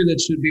factor that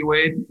should be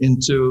weighed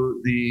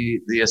into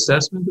the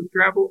assessment of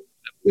travel?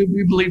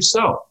 We believe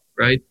so,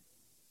 right?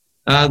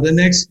 The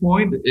next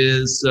point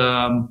is,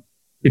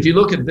 if you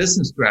look at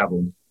business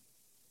travel,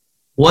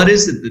 what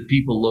is it that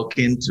people look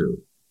into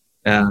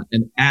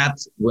and at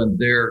when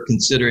they're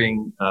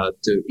considering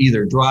to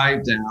either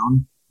drive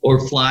down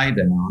or fly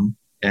down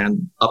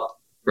and up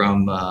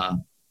from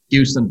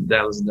Houston to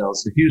Dallas and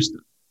Dallas to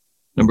Houston?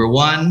 Number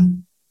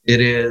one,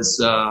 it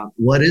is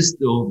what is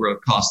the overall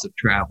cost of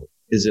travel?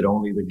 Is it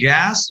only the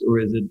gas, or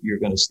is it you're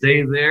going to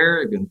stay there?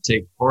 You're going to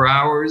take 4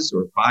 hours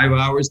or 5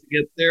 hours to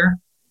get there?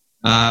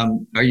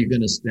 Are you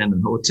going to spend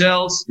in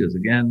hotels? Because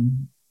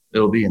again,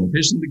 it'll be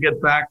inefficient to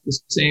get back the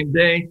same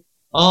day.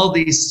 All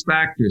these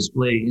factors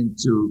play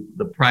into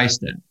the price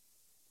tag.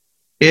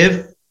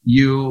 If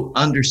you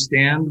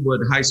understand what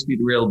high-speed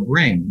rail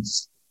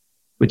brings,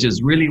 which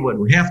is really what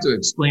we have to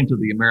explain to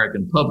the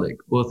American public,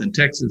 both in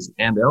Texas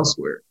and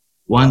elsewhere,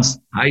 once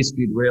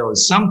high-speed rail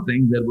is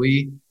something that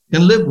we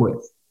can live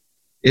with.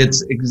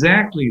 It's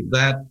exactly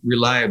that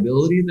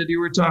reliability that you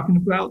were talking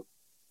about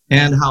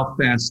and how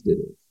fast it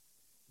is.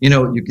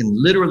 You can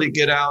literally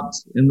get out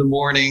in the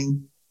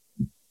morning,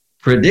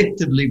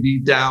 predictably be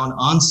down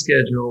on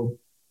schedule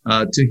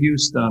to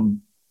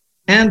Houston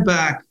and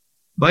back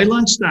by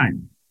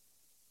lunchtime.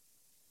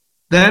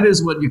 That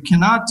is what you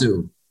cannot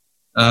do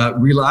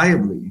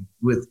reliably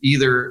with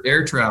either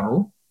air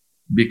travel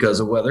because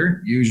of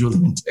weather. Usually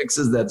in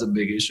Texas, that's a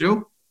big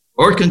issue,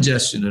 or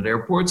congestion at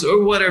airports,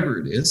 or whatever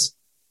it is.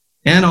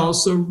 And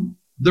also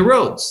the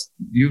roads.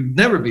 You've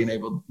never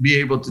be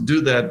able to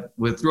do that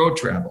with road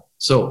travel.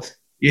 So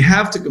you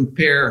have to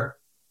compare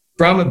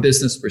from a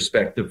business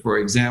perspective, for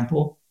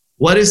example,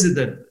 what is it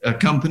that a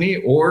company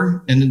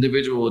or an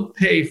individual would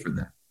pay for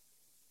that?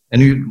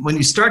 And when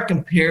you start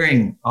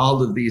comparing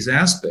all of these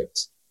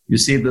aspects, you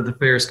see that the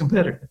fare is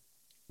competitive.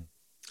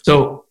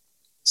 So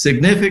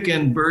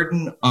significant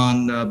burden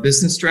on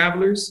business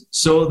travelers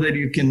so that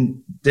you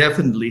can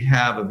definitely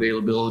have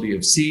availability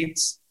of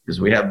seats, because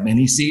we have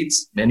many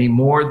seats, many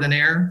more than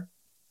air,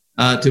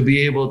 to be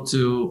able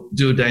to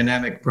do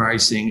dynamic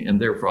pricing and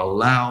therefore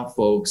allow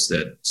folks,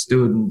 that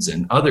students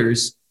and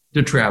others,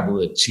 to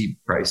travel at cheap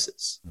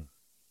prices.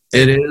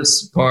 It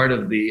is part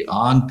of the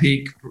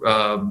on-peak,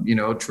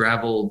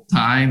 travel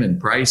time and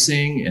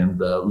pricing, and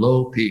the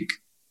low-peak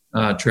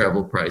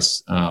travel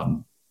price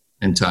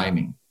and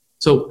timing.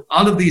 So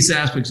all of these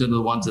aspects are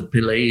the ones that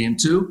play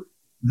into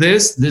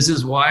this. This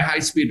is why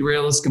high-speed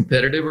rail is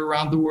competitive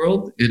around the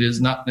world. It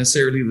is not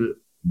necessarily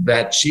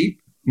that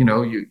cheap. You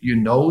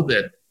know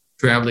that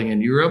traveling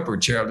in Europe or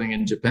traveling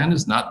in Japan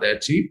is not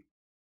that cheap.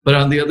 But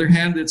on the other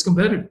hand, it's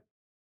competitive.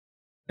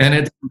 And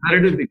it's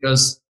competitive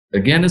because,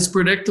 again, it's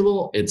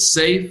predictable, it's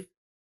safe,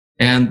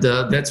 and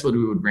that's what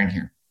we would bring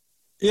here.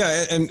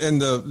 Yeah,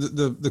 and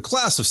the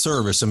class of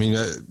service. I mean,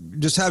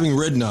 just having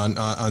ridden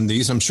on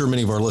these, I'm sure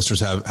many of our listeners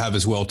have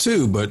as well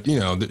too. But you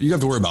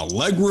have to worry about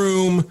leg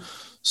room,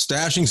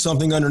 stashing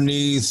something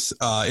underneath.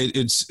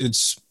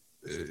 It's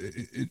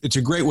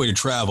a great way to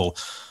travel.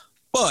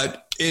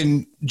 But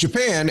in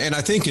Japan, and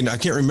I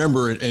can't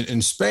remember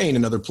in Spain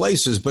and other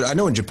places, but I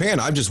know in Japan,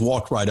 I've just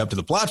walked right up to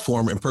the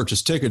platform and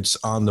purchased tickets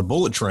on the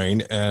bullet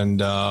train and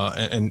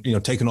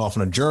taken off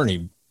on a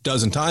journey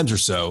dozen times or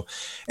so.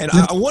 And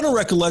I want to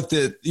recollect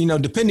that,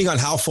 depending on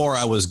how far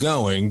I was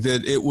going,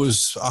 that it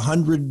was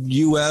 100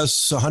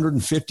 US,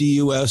 150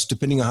 US,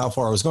 depending on how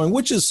far I was going,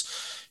 which is,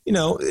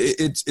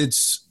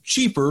 it's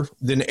cheaper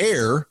than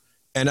air.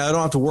 And I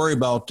don't have to worry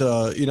about,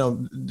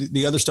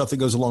 the other stuff that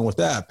goes along with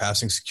that,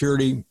 passing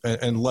security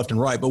and left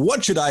and right. But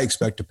what should I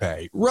expect to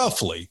pay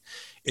roughly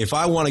if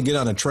I want to get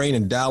on a train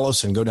in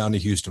Dallas and go down to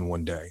Houston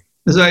one day?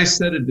 As I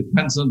said, it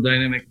depends on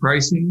dynamic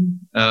pricing.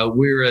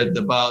 We're at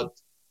about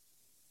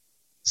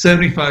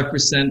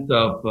 75%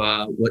 of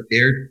what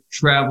air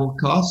travel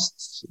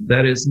costs.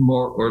 That is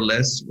more or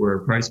less where our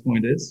price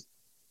point is.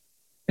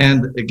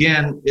 And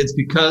again, it's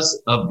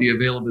because of the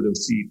availability of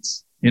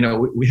seats.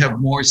 We have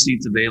more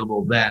seats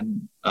available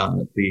than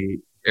the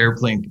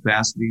airplane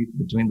capacity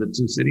between the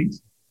two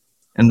cities.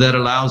 And that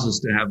allows us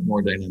to have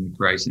more dynamic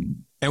pricing.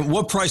 And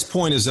what price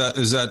point is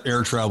that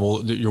air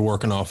travel that you're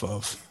working off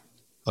of?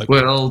 Like,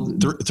 well,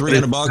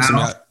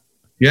 $300?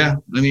 Yeah,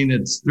 I mean,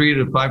 it's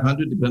 $300 to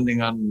 $500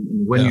 depending on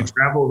when you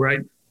travel,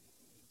 right?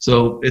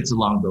 So it's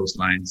along those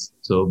lines.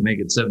 So make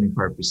it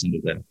 75%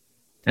 of that.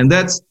 And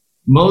that's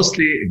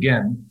mostly,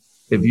 again,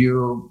 if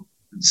you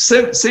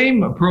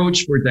same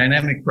approach for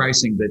dynamic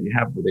pricing that you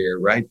have for the air,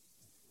 right?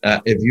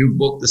 If you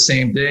book the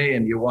same day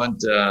and you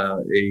want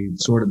a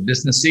sort of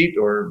business seat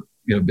or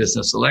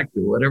business select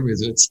or whatever it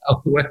is at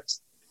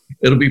Southwest,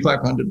 it'll be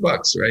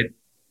 $500, right?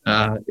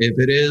 If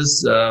it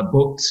is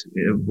booked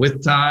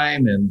with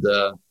time and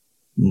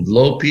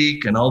low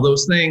peak and all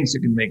those things,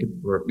 you can make it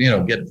for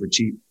get it for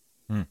cheap.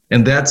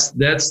 And that's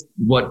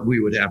what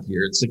we would have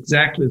here. It's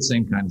exactly the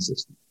same kind of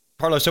system.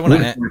 Carlos, I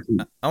want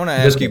to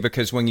ask you,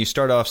 because when you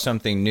start off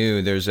something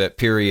new, there's that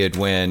period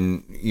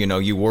when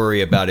you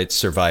worry about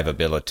its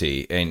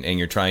survivability and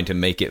you're trying to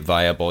make it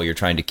viable. You're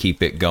trying to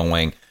keep it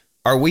going.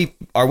 Are we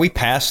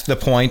past the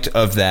point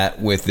of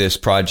that with this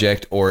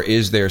project, or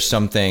is there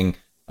something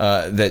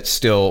that's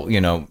still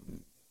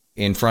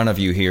in front of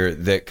you here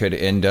that could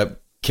end up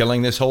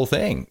killing this whole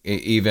thing,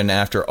 even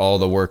after all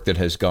the work that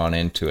has gone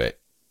into it?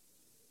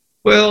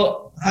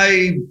 Well,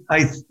 I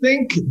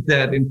think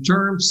that in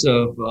terms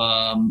of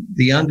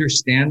the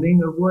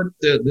understanding of what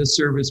this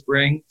service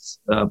brings,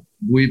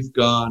 we've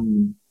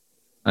gone,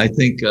 I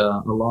think,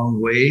 a long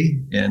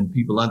way in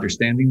people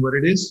understanding what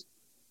it is.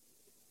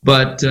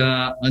 But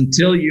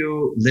until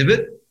you live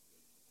it,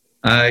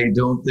 I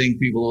don't think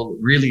people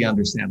really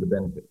understand the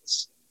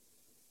benefits.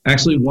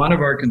 Actually, one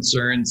of our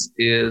concerns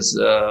is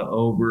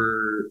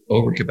over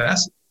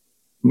capacity.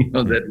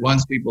 That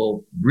once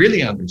people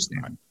really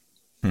understand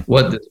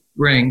what this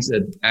brings,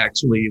 that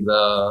actually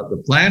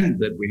the plan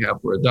that we have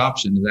for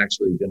adoption is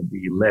actually going to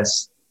be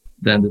less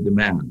than the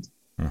demand.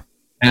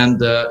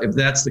 And if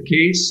that's the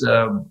case,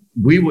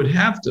 we would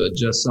have to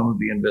adjust some of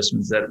the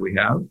investments that we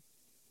have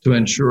to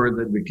ensure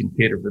that we can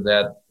cater for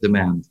that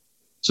demand.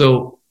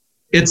 So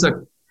it's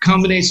a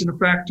combination of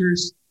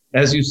factors.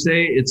 As you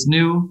say, it's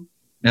new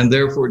and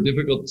therefore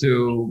difficult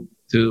to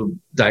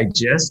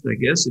digest, I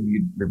guess, if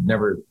you've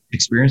never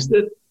experienced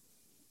it.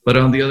 But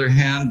on the other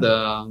hand,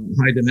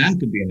 high demand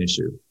could be an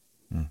issue.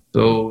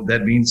 So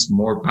that means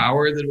more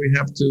power that we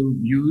have to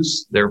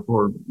use.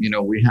 Therefore,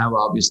 we have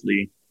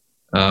obviously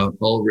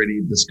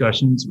already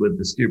discussions with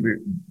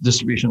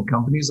distribution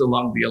companies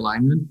along the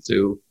alignment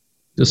to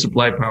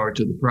supply power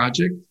to the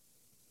project.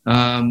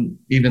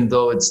 Even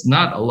though it's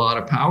not a lot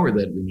of power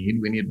that we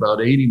need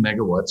about 80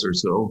 megawatts or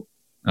so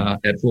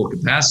at full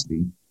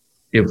capacity.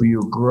 If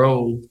you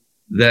grow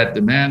that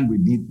demand, we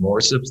need more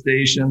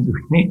substations,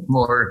 we need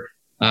more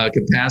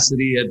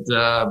capacity at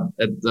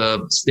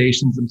the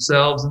stations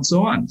themselves and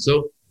so on.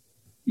 So,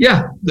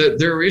 yeah,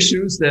 there are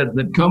issues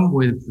that come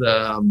with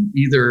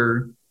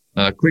either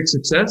quick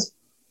success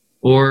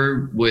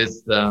or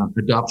with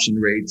adoption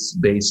rates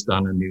based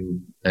on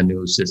a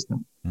new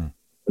system.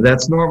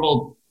 That's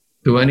normal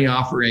to any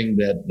offering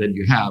that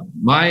you have.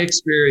 My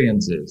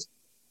experience is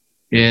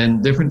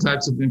in different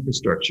types of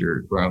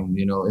infrastructure, from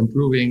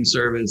improving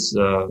service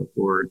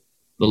for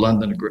the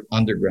London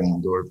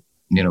Underground, or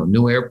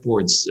new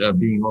airports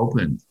being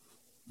opened,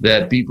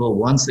 that people,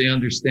 once they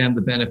understand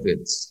the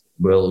benefits,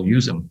 will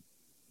use them.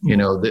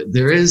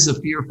 There is a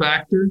fear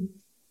factor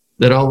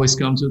that always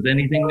comes with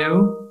anything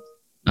new.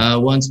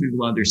 Once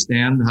people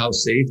understand how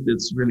safe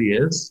this really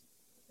is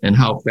and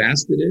how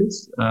fast it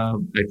is,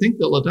 I think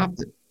they'll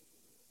adopt it.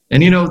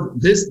 And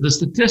the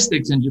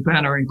statistics in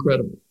Japan are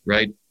incredible,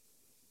 right?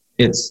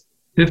 It's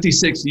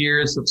 56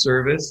 years of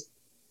service,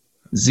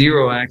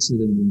 0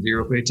 accidents and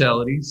 0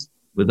 fatalities,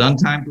 with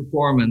on-time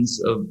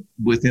performance of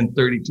within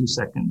 32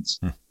 seconds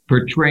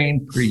per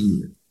train per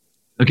year.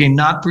 Okay,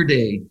 not per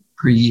day,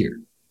 per year.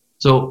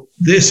 So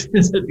this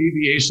is a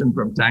deviation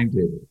from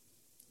timetable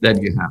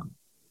that you have.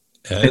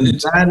 And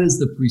that is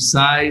the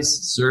precise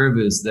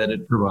service that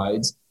it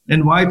provides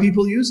and why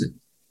people use it.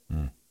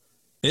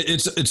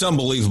 It's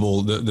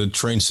unbelievable, the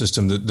train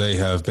system that they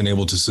have been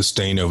able to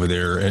sustain over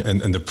there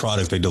and the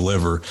product they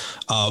deliver.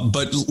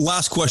 But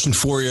last question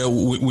for you.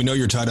 We know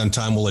you're tight on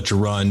time. We'll let you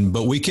run,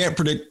 but we can't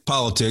predict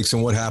politics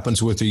and what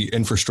happens with the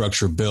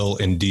infrastructure bill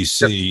in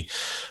D.C. Yep.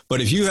 But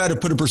if you had to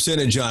put a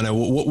percentage on it,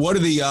 what are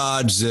the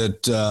odds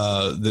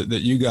that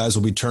you guys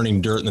will be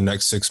turning dirt in the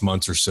next 6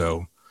 months or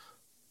so?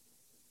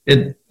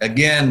 It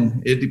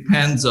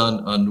depends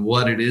on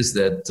what it is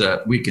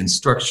that we can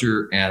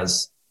structure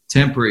as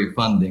temporary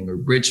funding or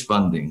bridge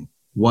funding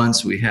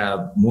once we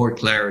have more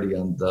clarity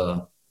on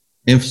the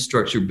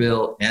infrastructure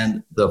bill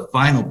and the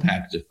final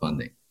package of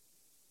funding.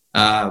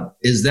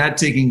 Is that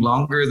taking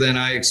longer than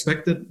I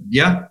expected?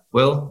 Yeah.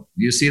 Well,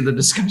 you see the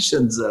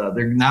discussions.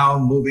 They're now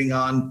moving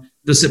on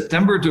to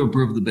September to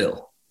approve the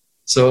bill.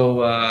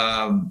 So,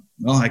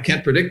 I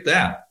can't predict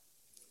that.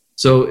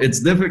 So it's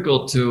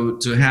difficult to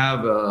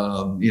have,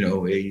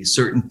 a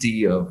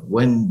certainty of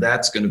when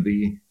that's going to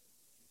be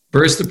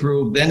first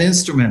approved, then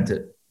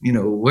instrumented.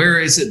 Where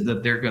is it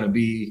that they're going to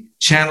be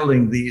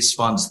channeling these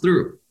funds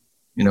through?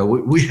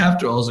 We have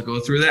to also go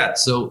through that.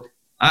 So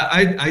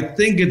I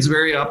think it's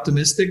very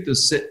optimistic to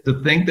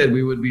think that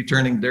we would be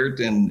turning dirt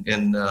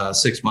in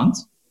 6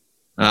 months.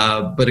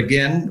 But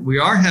again, we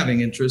are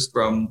having interest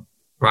from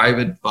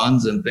private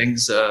funds and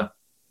things,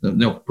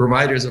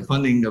 providers of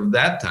funding of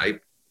that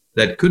type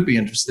that could be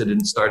interested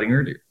in starting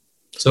earlier.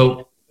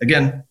 So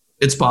again,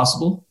 it's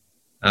possible.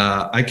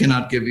 I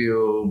cannot give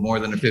you more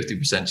than a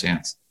 50%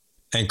 chance.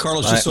 And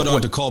Carlos, just so I don't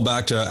have to call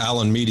back to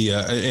Allen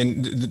Media,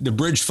 and the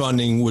bridge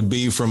funding would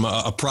be from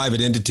a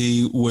private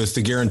entity with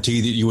the guarantee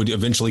that you would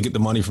eventually get the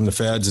money from the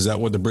feds. Is that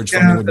what the bridge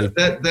funding would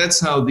be? That's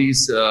how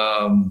these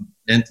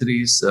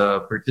entities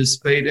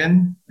participate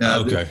in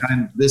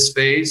this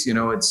phase.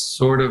 It's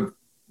sort of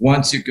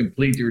once you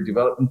complete your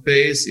development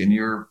phase in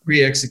your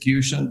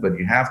pre-execution, but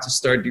you have to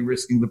start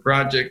de-risking the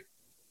project.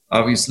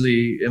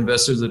 Obviously,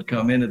 investors that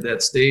come in at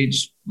that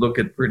stage look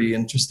at pretty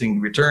interesting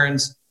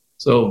returns.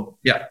 So,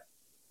 yeah.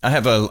 I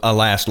have a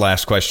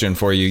last question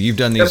for you. You've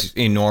done these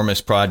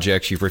enormous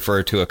projects. You've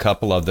referred to a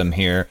couple of them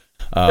here.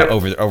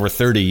 Over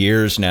 30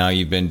 years now,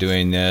 you've been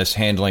doing this,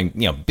 handling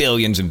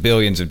billions and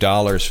billions of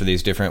dollars for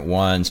these different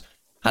ones.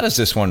 How does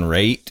this one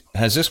rate?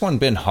 Has this one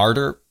been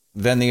harder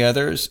than the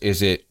others?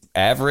 Is it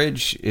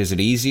average? Is it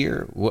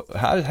easier?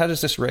 How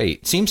does this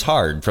rate? Seems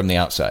hard from the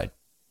outside.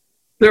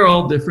 They're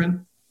all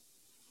different,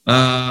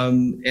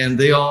 and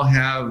they all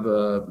have.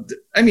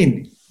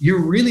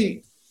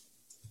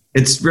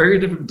 It's very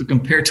difficult to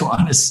compare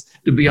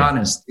to be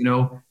honest,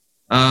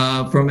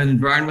 from an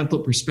environmental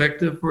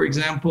perspective, for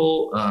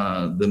example,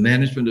 the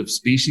management of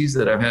species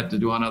that I've had to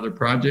do on other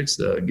projects,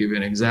 give you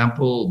an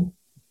example,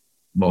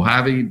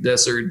 Mojave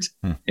Desert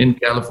in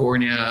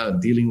California,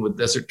 dealing with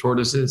desert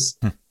tortoises,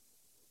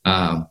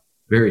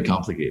 very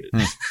complicated.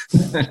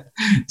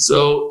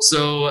 So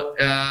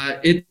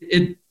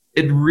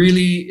it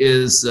really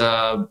is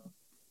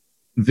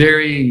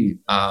very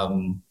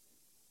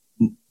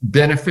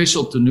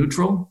beneficial to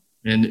neutral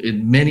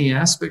in many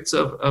aspects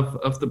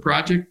of the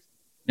project.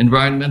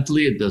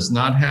 Environmentally, it does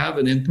not have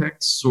an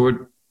impact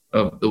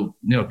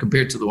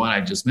compared to the one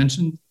I just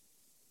mentioned.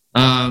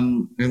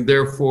 And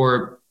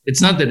therefore,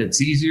 it's not that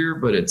it's easier,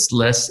 but it's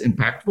less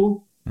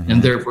impactful.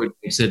 And therefore, it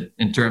makes it,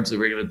 in terms of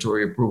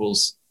regulatory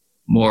approvals,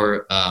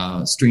 more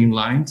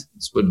streamlined.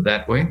 Let's put it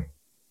that way.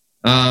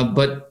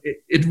 But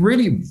it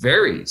really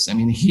varies. I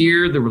mean,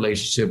 here the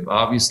relationship,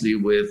 obviously,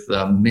 with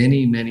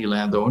many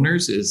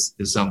landowners is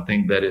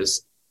something that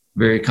is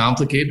very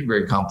complicated,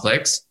 very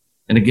complex.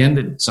 And again,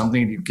 it's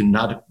something you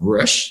cannot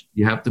rush.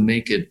 You have to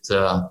make it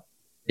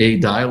a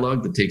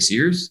dialogue that takes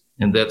years.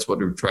 And that's what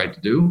we've tried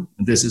to do.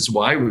 And this is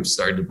why we've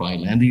started to buy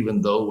land,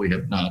 even though we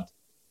have not,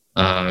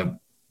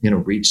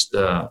 reached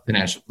the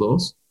financial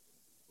close.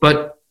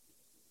 But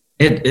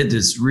it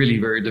is really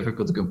very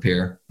difficult to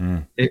compare.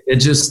 It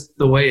just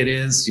the way it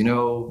is.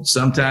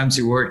 Sometimes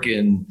you work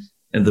in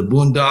the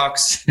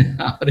boondocks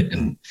out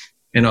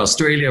in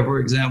Australia, for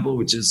example,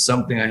 which is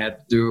something I had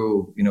to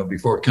do,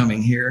 before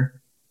coming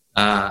here.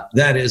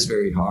 That is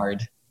very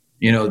hard.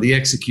 The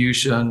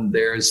execution,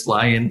 there's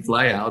fly in,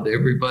 fly out.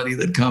 Everybody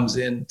that comes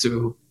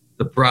into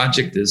the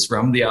project is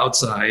from the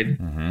outside.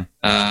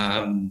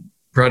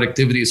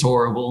 Productivity is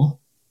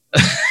horrible.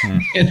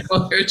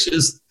 There's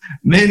just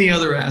many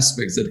other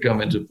aspects that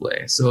come into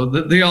play. So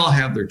they all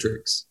have their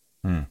tricks.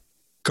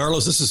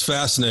 Carlos, this is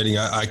fascinating.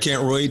 I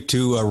can't wait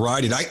to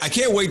ride it. I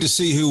can't wait to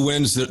see who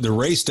wins the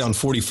race down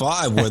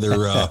 45, whether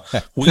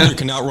Wheeler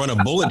can outrun a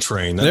bullet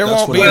train. There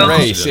won't be a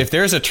race. If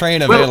there's a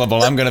train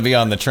available, I'm going to be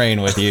on the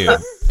train with you.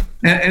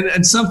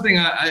 And something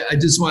I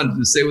just wanted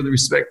to say with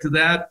respect to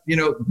that,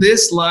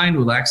 this line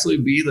will actually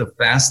be the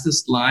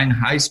fastest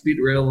high-speed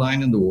rail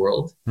line in the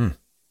world.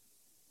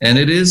 And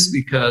it is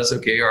because,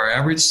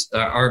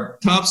 our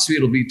top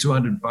speed will be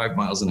 205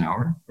 miles an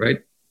hour, right?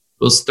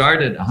 We'll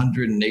start at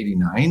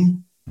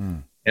 189.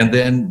 And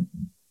then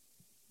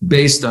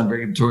based on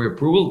regulatory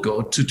approval,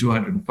 go to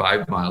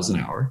 205 miles an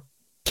hour.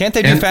 Can't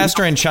they do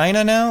faster in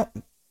China now?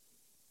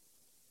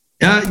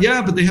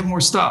 Yeah, but they have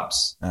more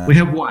stops. We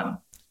have one.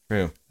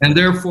 True. And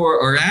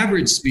therefore, our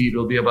average speed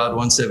will be about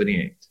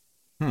 178.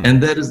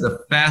 And that is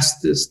the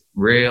fastest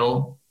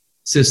rail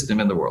system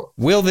in the world.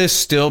 Will this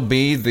still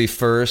be the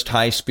first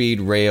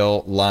high-speed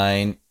rail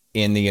line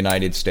in the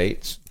United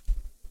States?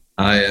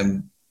 I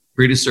am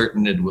pretty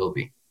certain it will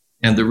be.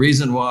 And the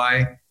reason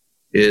why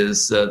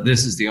is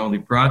this is the only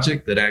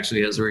project that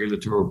actually has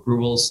regulatory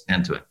approvals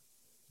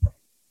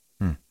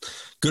end-to-end.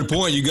 Good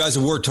point. You guys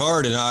have worked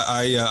hard, and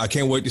I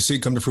can't wait to see it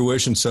come to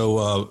fruition.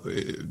 So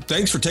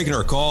thanks for taking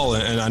our call,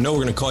 and I know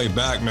we're going to call you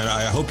back, man.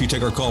 I hope you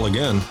take our call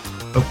again.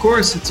 Of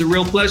course. It's a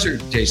real pleasure,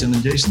 Jason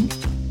and Jason.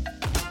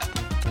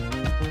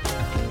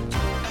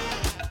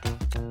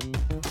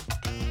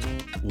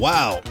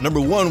 Wow.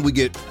 Number one, we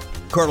get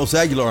Carlos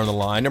Aguilar on the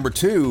line. Number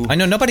two, I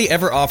know nobody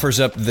ever offers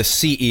up the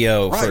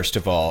CEO, right, first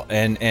of all,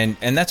 and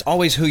that's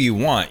always who you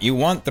want. You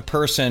want the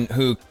person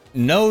who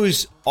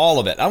knows all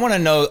of it. I want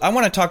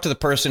to talk to the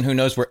person who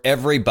knows where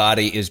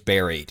everybody is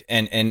buried.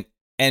 And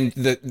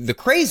the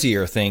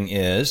crazier thing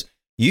is,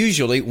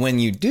 usually when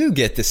you do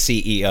get the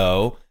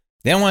CEO,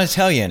 they don't want to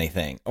tell you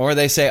anything, or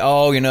they say,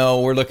 oh,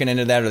 we're looking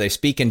into that, or they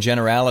speak in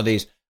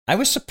generalities. I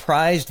was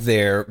surprised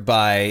there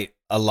by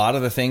a lot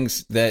of the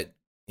things that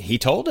he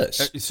told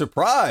us.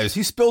 Surprise.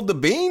 He spilled the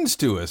beans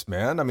to us,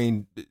 man. I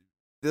mean,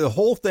 the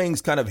whole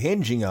thing's kind of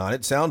hinging on,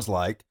 it sounds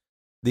like,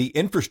 the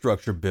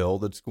infrastructure bill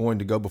that's going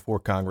to go before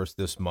Congress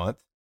this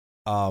month.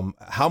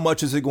 How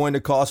much is it going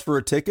to cost for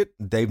a ticket?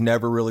 They've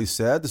never really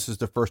said. This is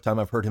the first time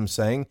I've heard him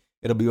saying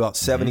it'll be about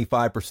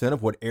 75%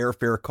 of what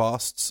airfare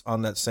costs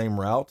on that same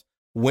route.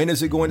 When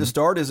is it going to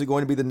start? Is it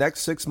going to be the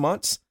next 6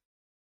 months?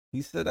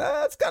 He said,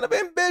 it's kind of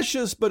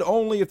ambitious, but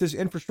only if this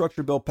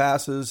infrastructure bill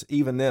passes.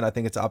 Even then, I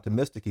think it's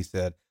optimistic, he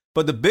said.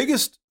 But the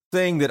biggest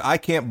thing that I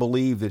can't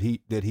believe that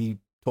he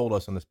told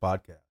us on this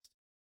podcast,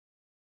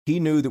 he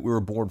knew that we were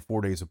born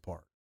 4 days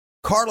apart.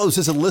 Carlos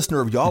is a listener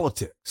of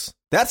Y'all-itics.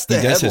 That's the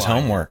headline. He does his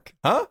homework.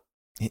 Huh?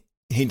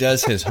 He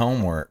does his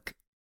homework.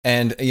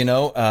 And,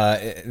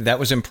 that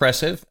was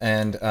impressive.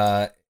 And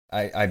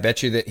I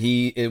bet you that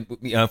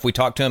if we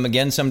talk to him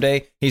again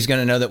someday, he's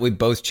going to know that we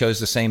both chose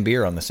the same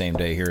beer on the same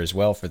day here as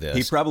well for this.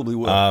 He probably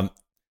will.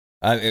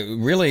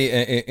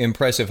 Really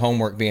impressive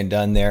homework being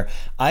done there.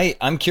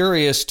 I'm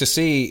curious to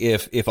see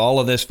if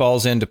all of this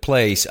falls into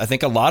place. I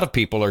think a lot of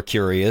people are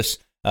curious.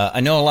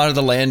 I know a lot of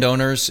the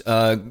landowners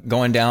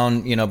going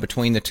down,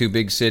 between the two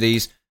big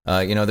cities.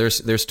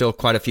 There's still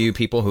quite a few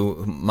people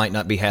who might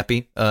not be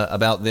happy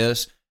about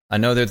this. I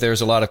know that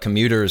there's a lot of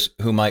commuters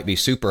who might be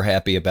super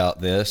happy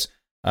about this.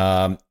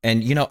 I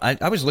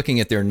was looking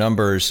at their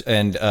numbers,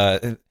 and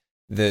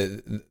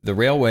the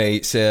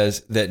railway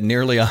says that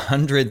nearly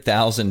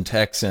 100,000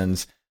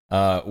 Texans,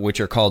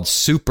 which are called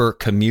super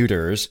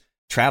commuters,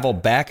 travel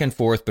back and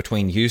forth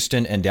between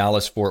Houston and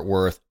Dallas-Fort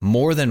Worth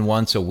more than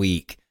once a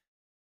week.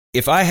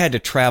 If I had to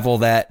travel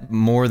that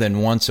more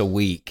than once a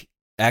week,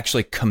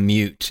 actually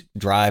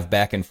drive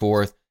back and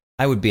forth,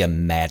 I would be a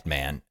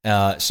madman.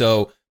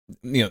 So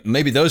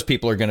maybe those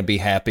people are going to be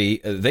happy.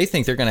 They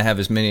think they're going to have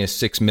as many as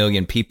 6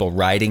 million people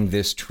riding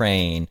this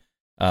train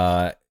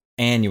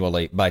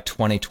annually by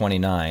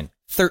 2029,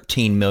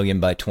 13 million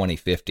by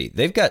 2050.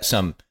 They've got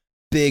some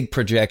big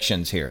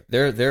projections here.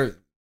 They're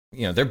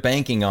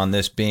banking on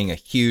this being a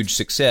huge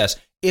success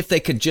if they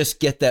could just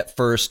get that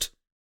first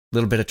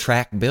little bit of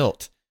track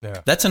built.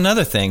 Yeah. That's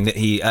another thing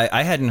that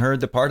I hadn't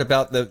heard the part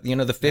about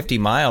the 50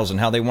 miles and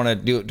how they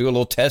want to do a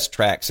little test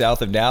track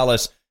south of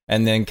Dallas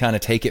and then kind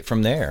of take it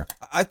from there.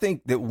 I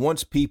think that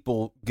once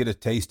people get a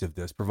taste of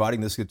this,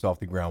 providing this gets off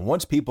the ground,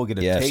 once people get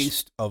a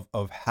taste of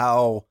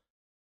how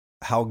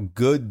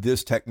good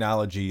this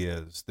technology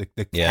is,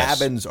 the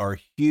cabins are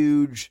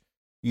huge.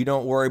 You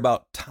don't worry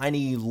about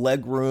tiny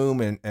leg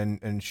room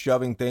and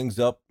shoving things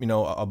up,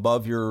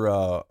 above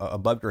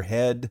your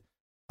head.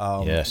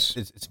 Yes,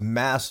 it's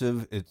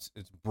massive. It's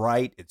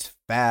bright. It's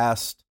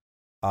fast.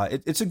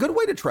 It's a good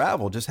way to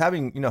travel. Just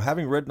having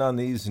ridden on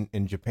these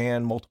in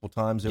Japan multiple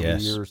times over the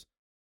years.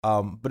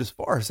 But as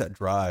far as that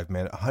drive,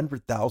 man,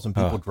 100,000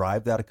 people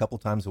drive that a couple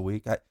times a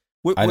week. I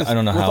don't know how they do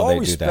that. With all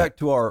respect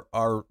to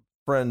our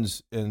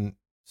friends in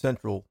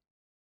Central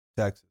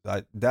Texas,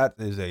 that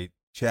is a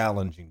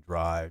challenging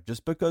drive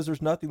just because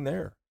there's nothing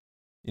there.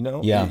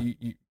 Yeah.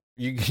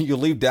 You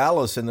leave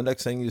Dallas and the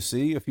next thing you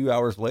see a few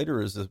hours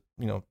later is the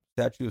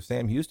statue of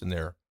Sam Houston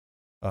there.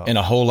 And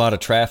a whole lot of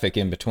traffic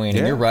in between. Yeah.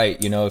 And you're right.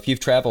 If you've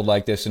traveled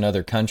like this in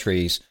other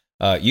countries,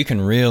 you can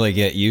really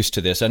get used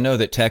to this. I know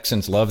that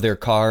Texans love their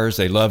cars.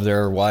 They love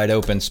their wide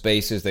open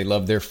spaces. They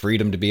love their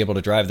freedom to be able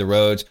to drive the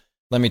roads.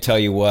 Let me tell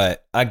you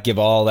what, I'd give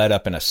all that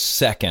up in a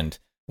second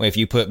if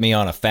you put me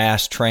on a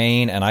fast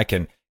train and I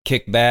can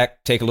kick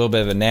back, take a little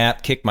bit of a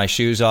nap, kick my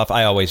shoes off.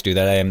 I always do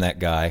that. I am that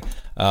guy.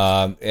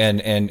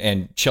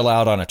 And chill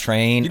out on a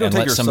train and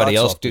let somebody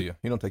else do. You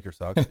don't take your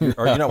socks.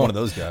 You're not one of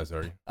those guys,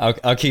 are you?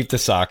 I'll keep the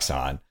socks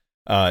on,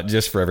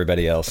 just for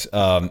everybody else.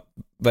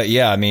 But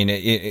yeah, I mean,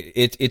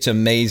 it's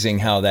amazing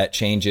how that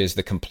changes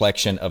the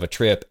complexion of a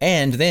trip.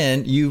 And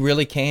then you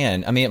really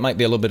can. I mean, it might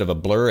be a little bit of a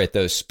blur at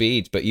those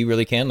speeds, but you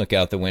really can look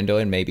out the window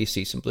and maybe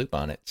see some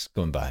bluebonnets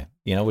going by,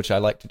 which I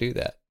like to do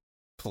that.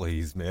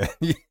 Please, man.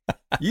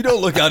 You don't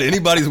look out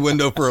anybody's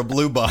window for a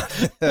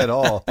bluebonnet at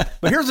all.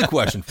 But here's a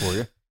question for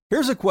you.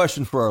 Here's a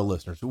question for our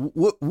listeners.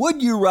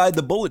 Would you ride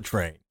the bullet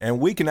train? And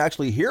we can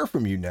actually hear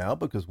from you now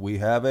because we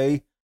have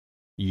a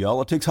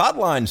Y'all-itics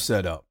hotline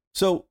set up.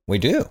 So we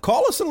do.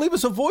 Call us and leave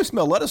us a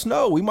voicemail. Let us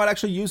know. We might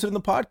actually use it in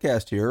the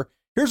podcast here.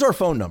 Here's our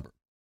phone number.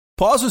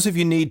 Pause us if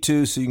you need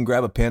to so you can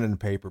grab a pen and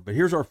paper. But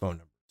here's our phone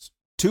number. It's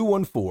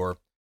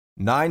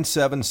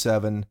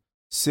 214-977-6020.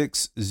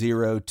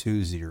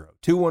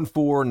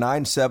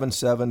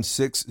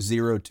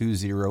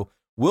 214-977-6020.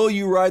 Will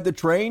you ride the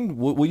train?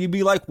 Will you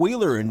be like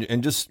Wheeler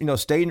and just,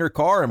 stay in your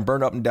car and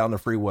burn up and down the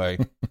freeway,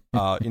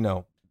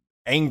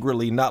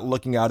 angrily not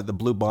looking out at the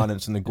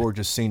bluebonnets and the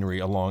gorgeous scenery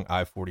along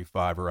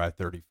I-45 or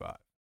I-35?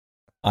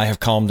 I have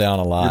calmed down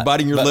a lot. You're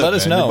biting your lip, let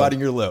us know. You're biting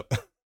your lip.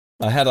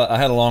 I had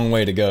a long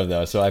way to go,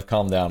 though, so I've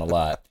calmed down a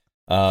lot.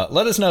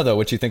 Let us know, though,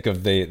 what you think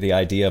of the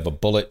idea of a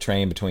bullet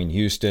train between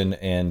Houston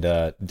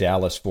and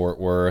Dallas-Fort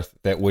Worth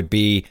that would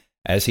be,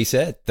 as he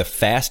said, the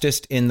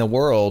fastest in the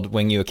world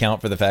when you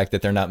account for the fact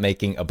that they're not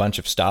making a bunch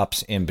of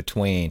stops in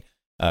between.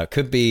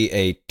 Could be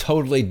a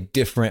totally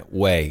different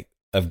way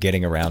of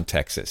getting around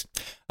Texas.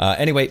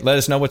 Anyway, let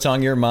us know what's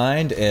on your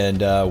mind,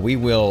 and we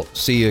will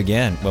see you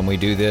again when we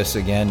do this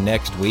again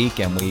next week,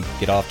 and we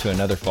get off to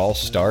another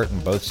false start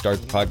and both start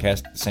the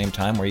podcast at the same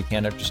time where you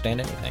can't understand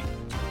anything.